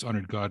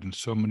dishonored God in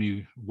so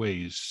many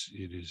ways.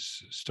 It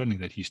is stunning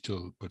that he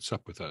still puts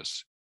up with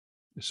us.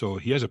 So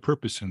he has a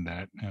purpose in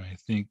that, and I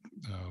think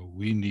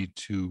we need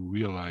to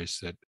realize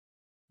that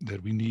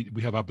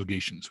we have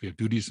obligations, we have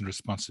duties and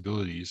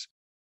responsibilities,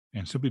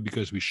 and simply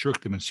because we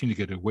shirk them and seem to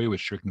get away with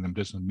shirking them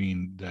doesn't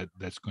mean that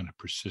that's going to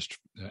persist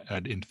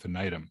ad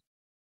infinitum.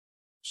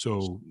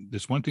 So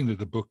there's one thing that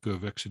the book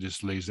of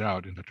Exodus lays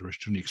out, and Dr.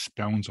 Rushdoony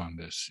expounds on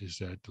this, is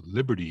that the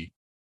liberty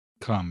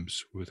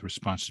comes with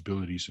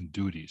responsibilities and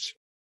duties,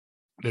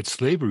 that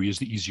slavery is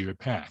the easier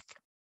path.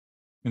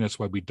 And that's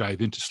why we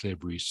dive into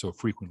slavery so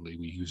frequently.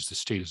 We use the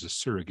state as a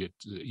surrogate,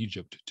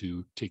 Egypt,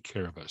 to take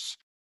care of us.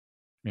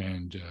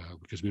 And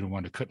because we don't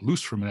want to cut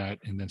loose from that,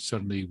 and then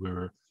suddenly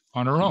we're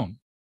on our own,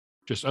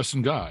 just us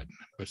and God.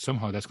 But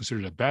somehow that's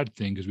considered a bad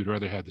thing, because we'd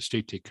rather have the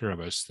state take care of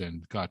us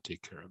than God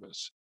take care of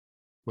us.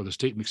 Well, the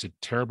state makes a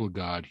terrible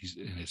God,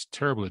 and it's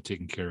terrible at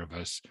taking care of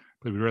us,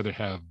 but we'd rather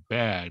have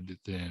bad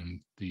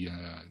than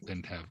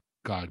have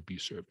God be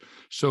served.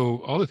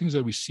 So all the things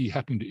that we see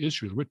happening to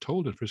Israel, we're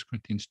told in 1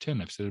 Corinthians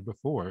 10, I've said it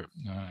before,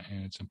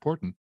 and it's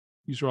important.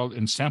 These are all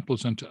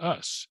ensamples unto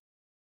us.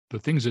 The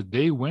things that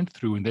they went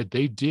through and that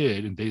they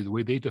did, and the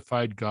way they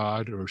defied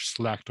God or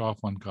slacked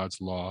off on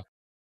God's law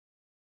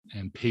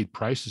and paid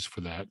prices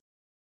for that,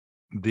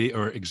 they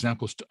are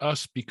examples to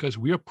us because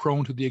we are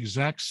prone to the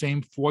exact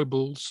same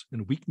foibles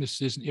and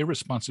weaknesses and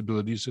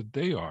irresponsibilities that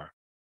they are.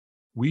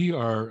 We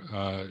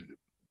are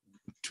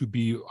to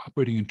be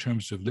operating in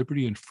terms of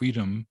liberty and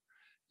freedom,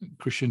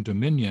 Christian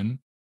dominion.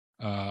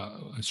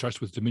 It starts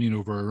with dominion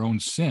over our own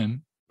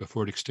sin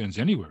before it extends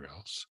anywhere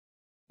else.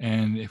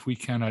 And if we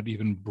cannot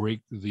even break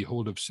the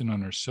hold of sin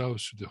on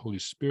ourselves through the Holy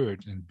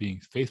Spirit and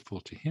being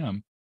faithful to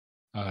him,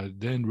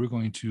 then we're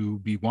going to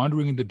be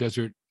wandering in the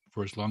desert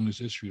for as long as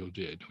Israel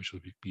did, which will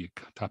be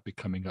a topic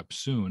coming up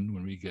soon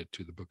when we get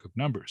to the book of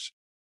Numbers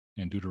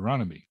and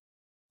Deuteronomy.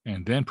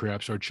 And then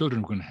perhaps our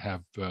children are going to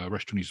have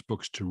Rushdoony's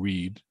books to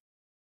read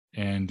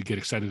and get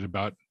excited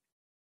about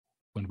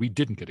when we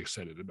didn't get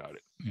excited about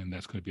it. And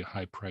that's going to be a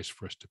high price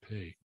for us to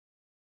pay.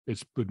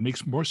 It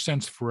makes more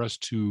sense for us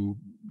to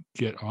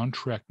get on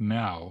track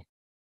now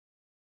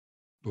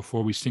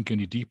before we sink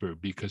any deeper,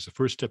 because the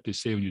first step they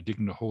say when you're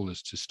digging a hole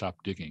is to stop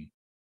digging.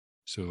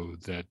 So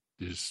that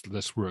is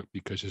less work,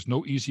 because there's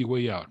no easy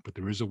way out, but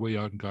there is a way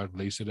out and God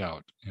lays it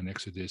out. And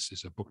Exodus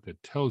is a book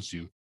that tells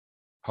you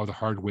how the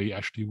hard way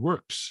actually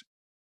works,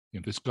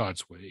 if it's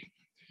God's way.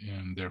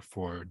 And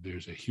therefore,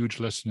 there's a huge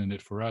lesson in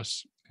it for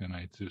us. And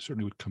I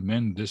certainly would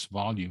commend this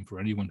volume for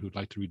anyone who'd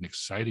like to read an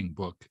exciting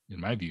book, in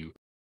my view,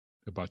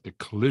 about the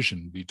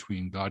collision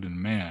between God and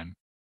man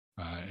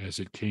as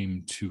it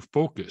came to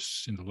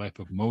focus in the life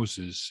of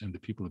Moses and the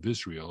people of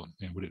Israel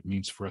and what it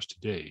means for us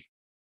today.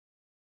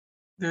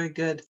 Very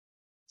good.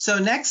 So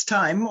next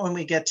time when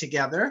we get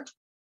together,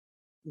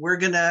 we're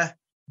going to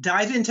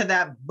dive into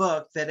that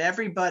book that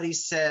everybody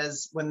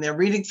says when they're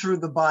reading through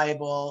the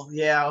Bible,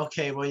 yeah,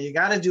 okay, well, you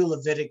got to do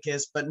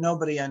Leviticus, but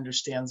nobody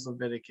understands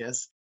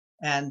Leviticus.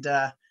 And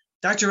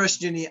Dr.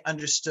 Rushdoony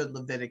understood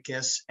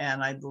Leviticus,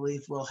 and I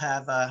believe we'll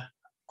have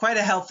quite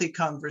a healthy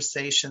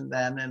conversation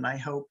then. And I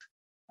hope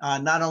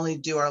not only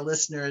do our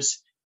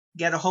listeners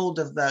get a hold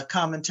of the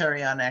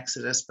commentary on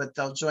Exodus, but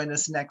they'll join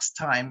us next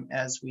time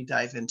as we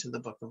dive into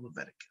the book of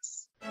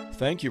Leviticus.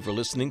 Thank you for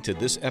listening to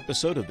this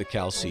episode of the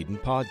Chalcedon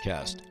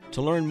Podcast.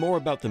 To learn more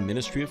about the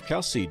ministry of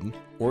Chalcedon,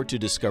 or to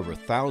discover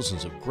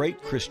thousands of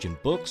great Christian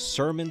books,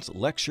 sermons,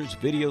 lectures,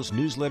 videos,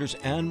 newsletters,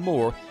 and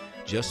more,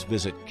 just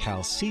visit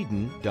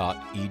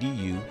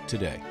chalcedon.edu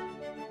today.